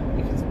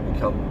 you can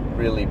become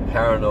really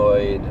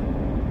paranoid.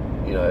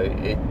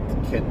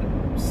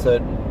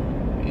 Certain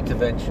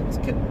interventions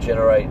can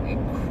generate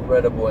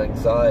incredible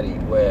anxiety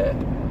where,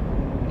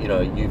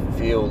 you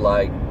feel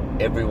like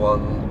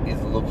everyone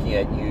is looking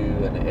at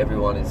you and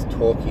everyone is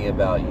talking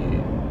about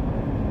you.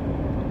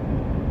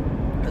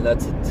 And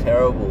that's a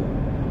terrible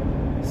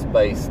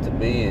space to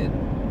be in,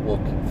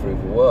 walking through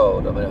the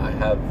world. I mean,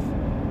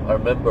 I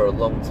remember a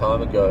long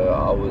time ago,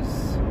 I was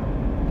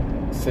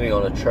sitting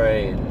on a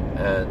train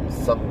and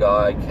some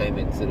guy came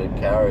into the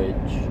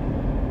carriage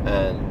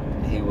and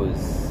he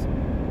was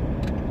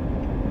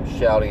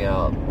shouting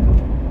out,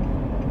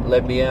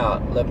 let me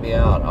out,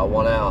 I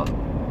want out.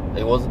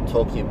 He wasn't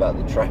talking about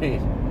the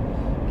train.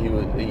 He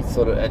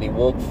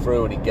walked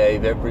through and he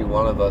gave every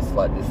one of us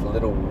like this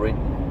little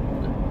written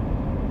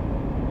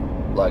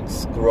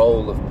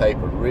scroll of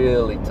paper,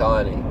 really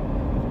tiny,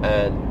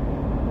 and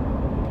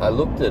I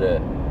looked at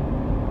it,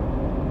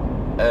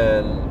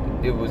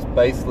 and it was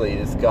basically,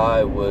 this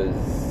guy was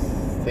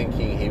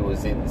thinking he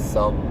was in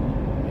some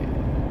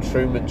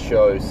Truman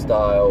Show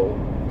style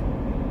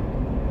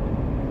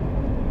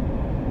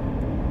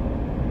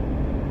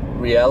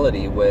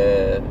reality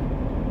where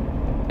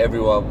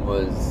everyone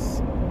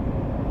was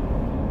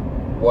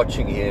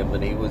watching him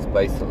and he was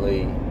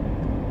basically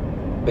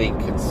being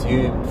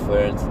consumed for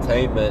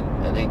entertainment,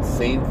 and he'd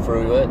seen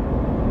through it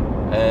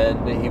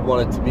and he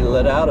wanted to be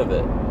let out of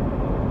it,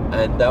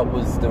 and that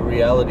was the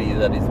reality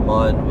that his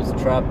mind was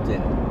trapped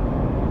in.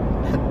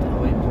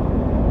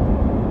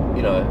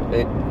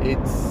 And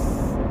it's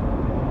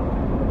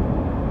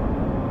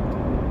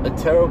a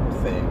terrible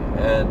thing,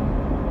 and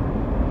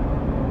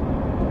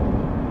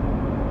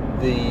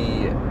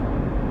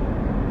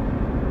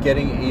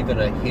getting even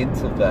a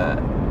hint of that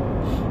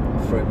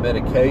through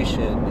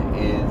medication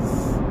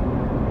is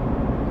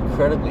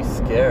incredibly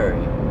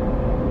scary.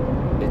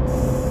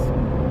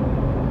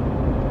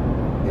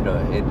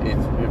 It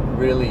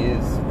really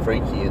is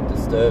freaky and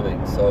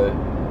disturbing. So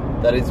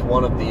that is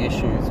one of the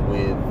issues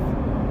with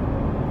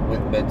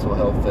mental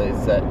health,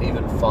 is that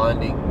even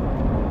finding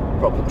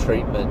proper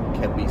treatment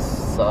can be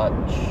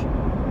such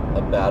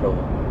a battle.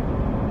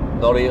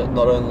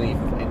 Not only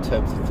in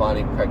terms of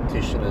finding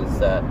practitioners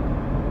that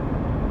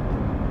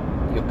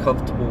you're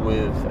comfortable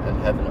with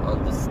and have an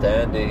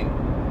understanding,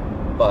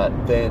 but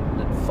then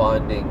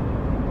finding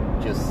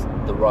just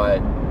the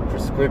right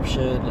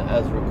prescription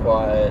as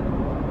required,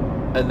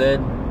 and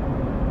then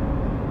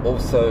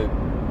also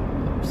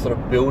sort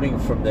of building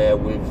from there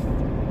with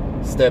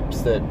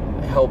steps that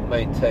help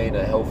maintain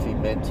a healthy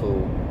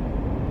mental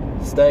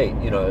state.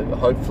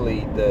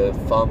 Hopefully the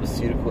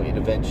pharmaceutical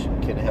intervention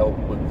can help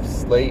with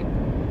sleep,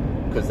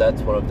 because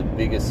that's one of the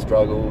biggest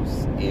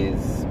struggles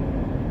is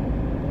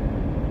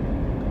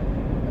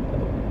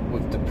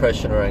with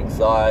depression or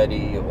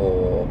anxiety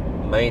or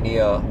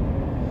mania,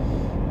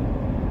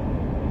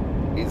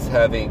 is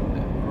having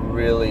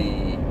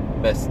really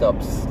messed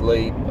up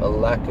sleep, a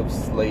lack of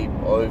sleep,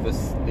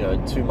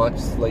 too much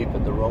sleep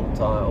at the wrong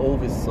time, all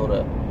this sort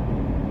of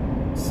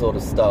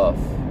stuff.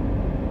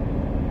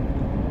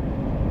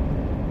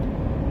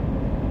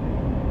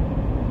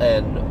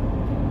 And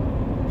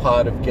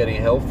part of getting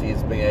healthy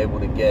is being able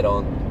to get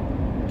on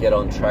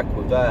track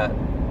with that,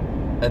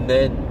 and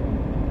then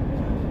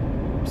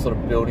sort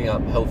of building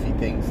up healthy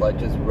things like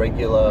just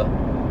regular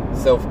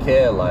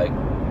self-care, like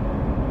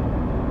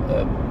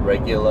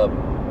regular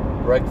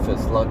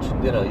breakfast, lunch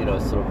and dinner,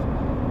 sort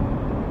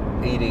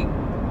of eating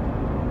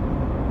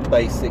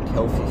basic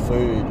healthy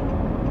food,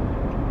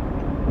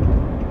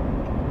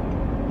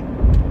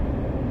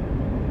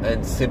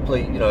 and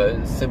simply,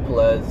 as simple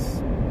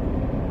as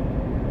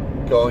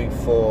going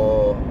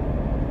for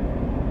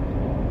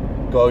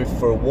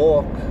a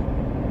walk,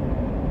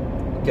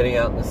 getting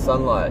out in the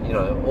sunlight,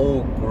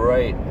 all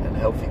great and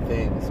healthy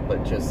things,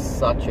 but just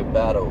such a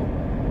battle.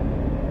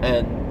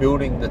 And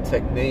building the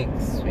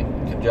techniques in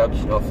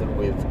conjunction often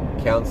with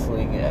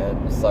counseling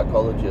and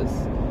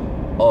psychologists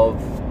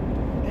of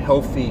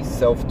healthy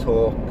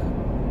self-talk,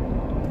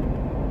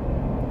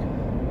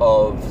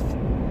 of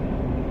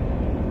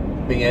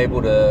being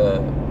able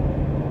to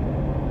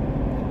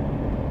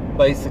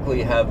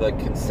basically have a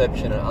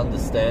conception and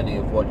understanding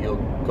of what you're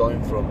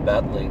going through and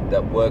battling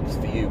that works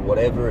for you,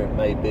 whatever it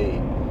may be.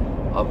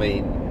 I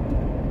mean,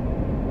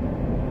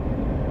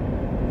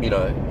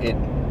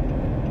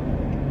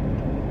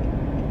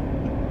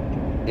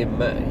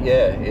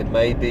 it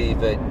may be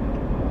that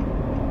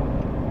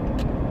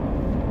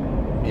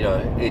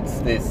it's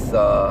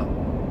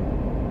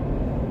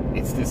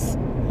this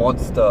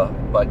monster,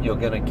 but you're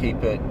going to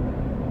keep it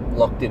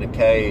locked in a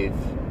cave,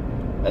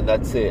 and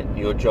that's it.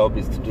 Your job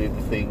is to do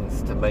the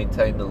things to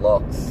maintain the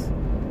locks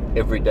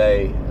every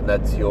day, and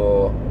that's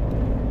your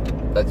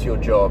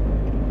job.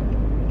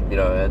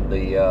 And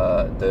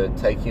the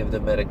taking of the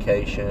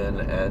medication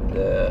and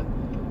the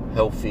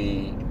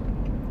healthy,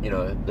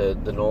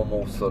 the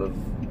normal sort of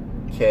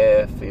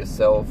care for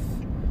yourself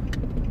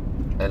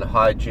and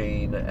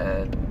hygiene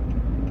and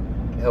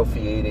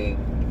healthy eating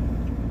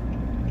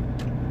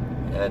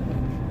and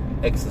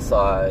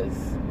exercise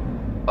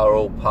are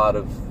all part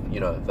of,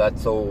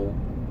 that's all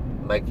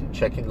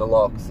checking the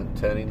locks and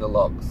turning the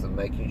locks and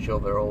making sure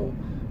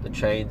the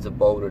chains are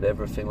bolted,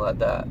 everything like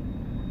that.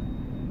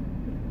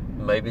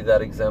 Maybe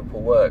that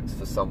example works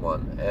for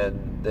someone,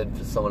 and then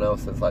for someone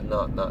else it's like,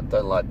 no,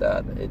 don't like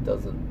that. It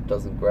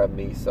doesn't grab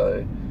me,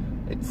 so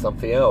it's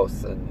something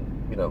else, and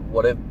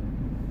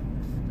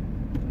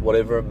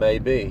whatever it may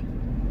be.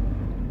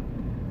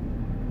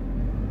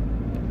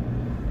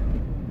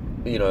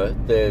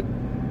 They're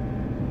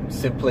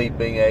simply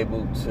being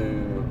able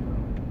to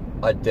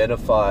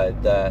identify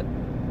that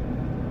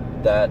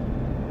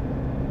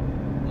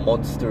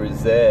monster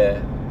is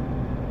there,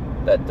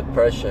 that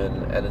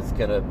depression, and it's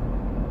going to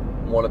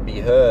want to be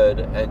heard,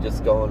 and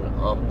just going,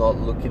 I'm not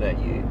looking at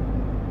you,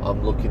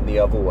 I'm looking the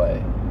other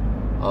way,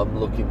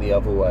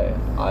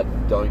 I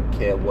don't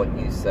care what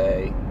you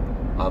say,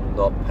 I'm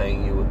not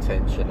paying you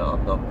attention,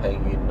 I'm not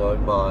paying you no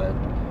mind,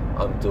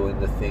 I'm doing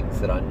the things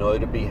that I know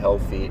to be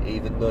healthy,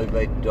 even though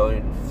they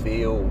don't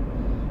feel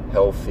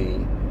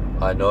healthy.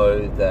 I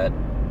know that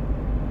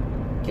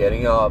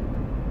getting up,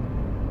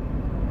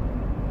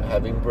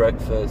 having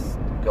breakfast,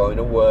 going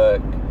to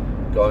work,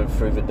 going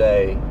through the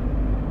day,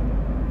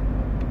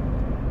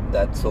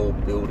 that's all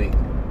building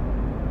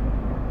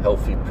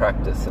healthy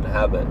practice and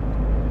habit.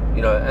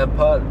 And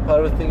part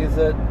of the thing is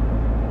that,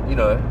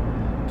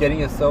 getting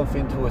yourself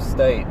into a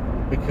state,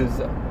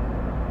 because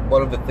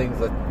one of the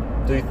things I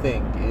do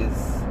think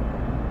is,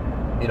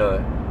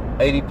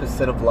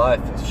 80% of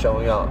life is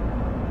showing up.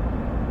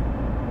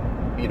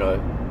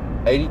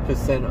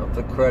 80% of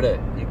the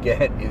credit you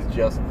get is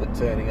just for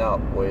turning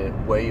up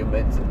where you're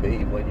meant to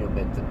be, when you're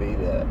meant to be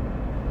there.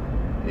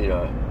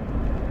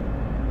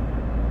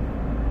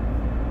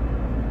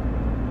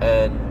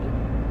 And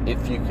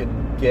if you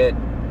can get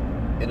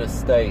in a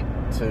state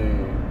to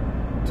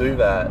do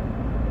that,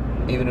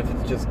 even if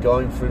it's just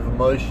going through the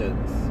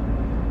motions,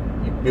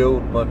 you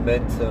build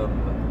momentum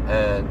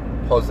and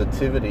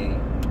positivity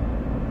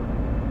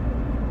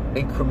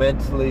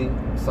incrementally,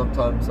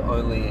 sometimes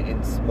only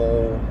in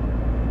small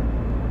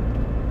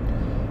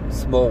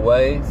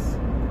ways,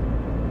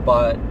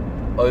 but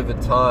over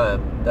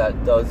time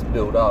that does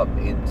build up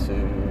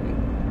into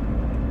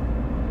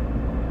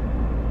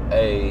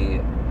a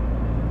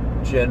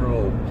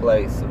general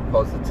place of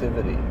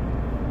positivity.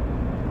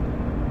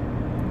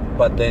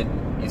 But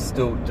then you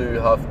still do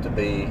have to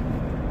be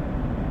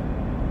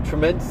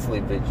tremendously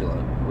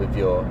vigilant with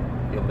your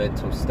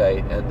mental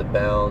state and the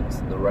bounds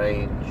and the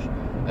range,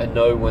 and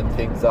know when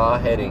things are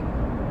heading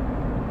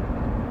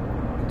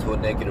to a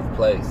negative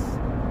place.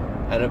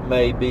 And it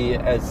may be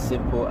as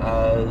simple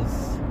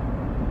as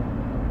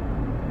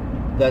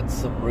that's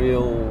some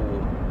real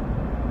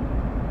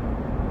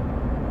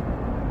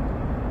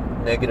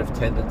negative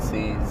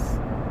tendencies.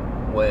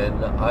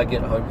 When I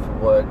get home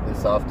from work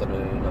this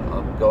afternoon,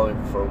 I'm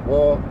going for a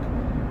walk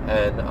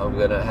and I'm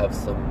going to have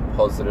some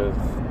positive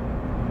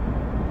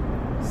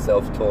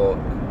self-talk,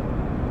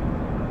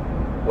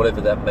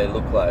 whatever that may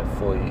look like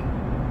for you.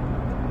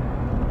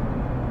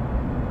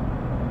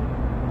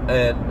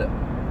 And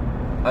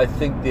I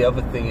think the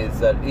other thing is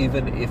that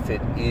even if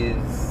it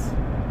is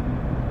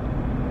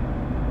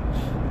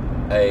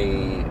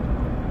a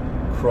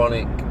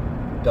chronic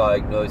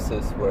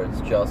diagnosis where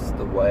it's just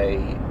the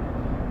way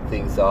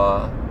things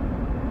are,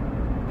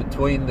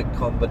 between the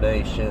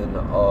combination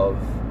of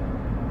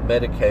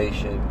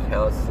medication,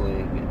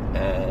 counseling,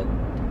 and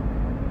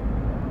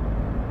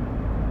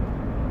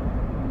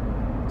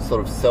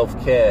sort of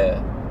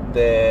self-care,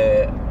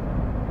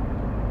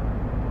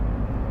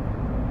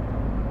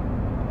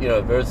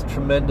 there's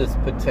tremendous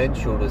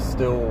potential to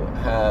still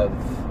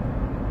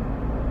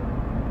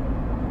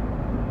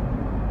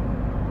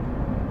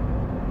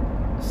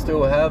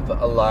have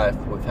a life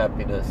with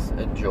happiness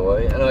and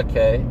joy. And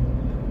okay,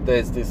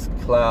 there's this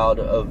cloud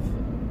of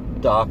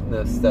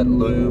darkness that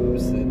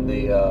looms in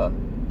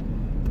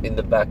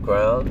the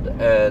background,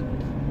 and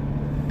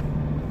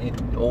you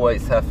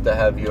always have to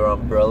have your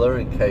umbrella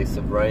in case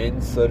of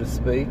rain, so to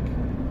speak.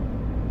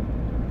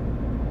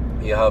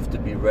 You have to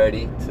be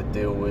ready to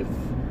deal with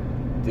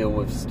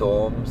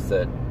storms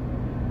that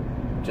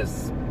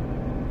just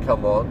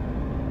come on.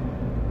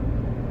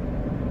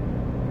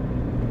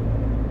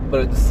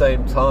 But at the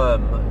same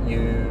time,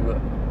 you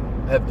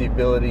have the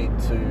ability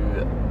to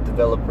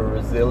develop a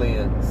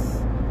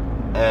resilience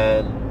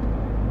and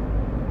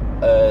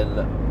an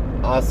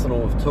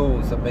arsenal of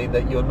tools that mean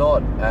that you're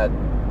not at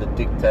the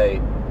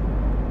dictate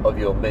of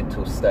your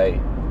mental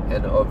state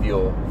and of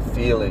your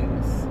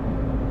feelings,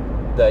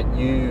 that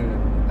you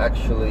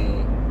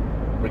actually,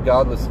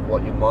 regardless of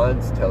what your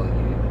mind's telling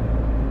you,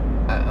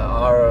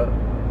 are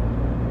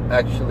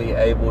actually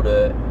able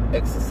to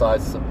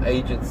exercise some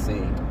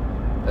agency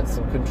and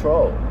some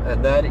control.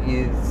 And that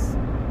is,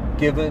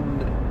 given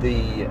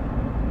the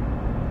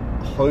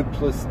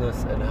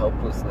hopelessness and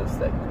helplessness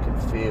that you can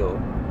feel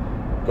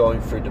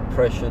going through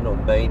depression or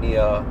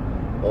mania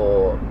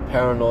or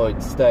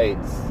paranoid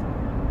states,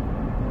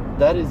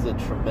 that is a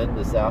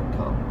tremendous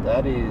outcome.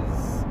 That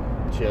is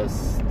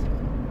just,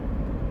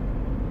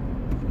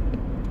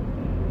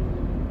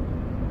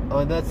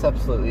 that's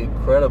absolutely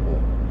incredible.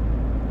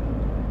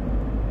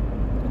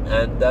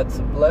 And that's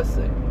a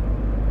blessing.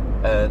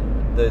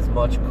 And there's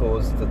much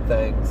cause for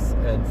thanks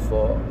and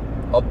for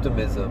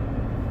optimism,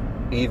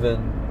 even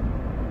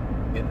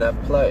in that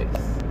place.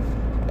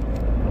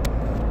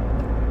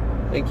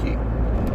 Thank you.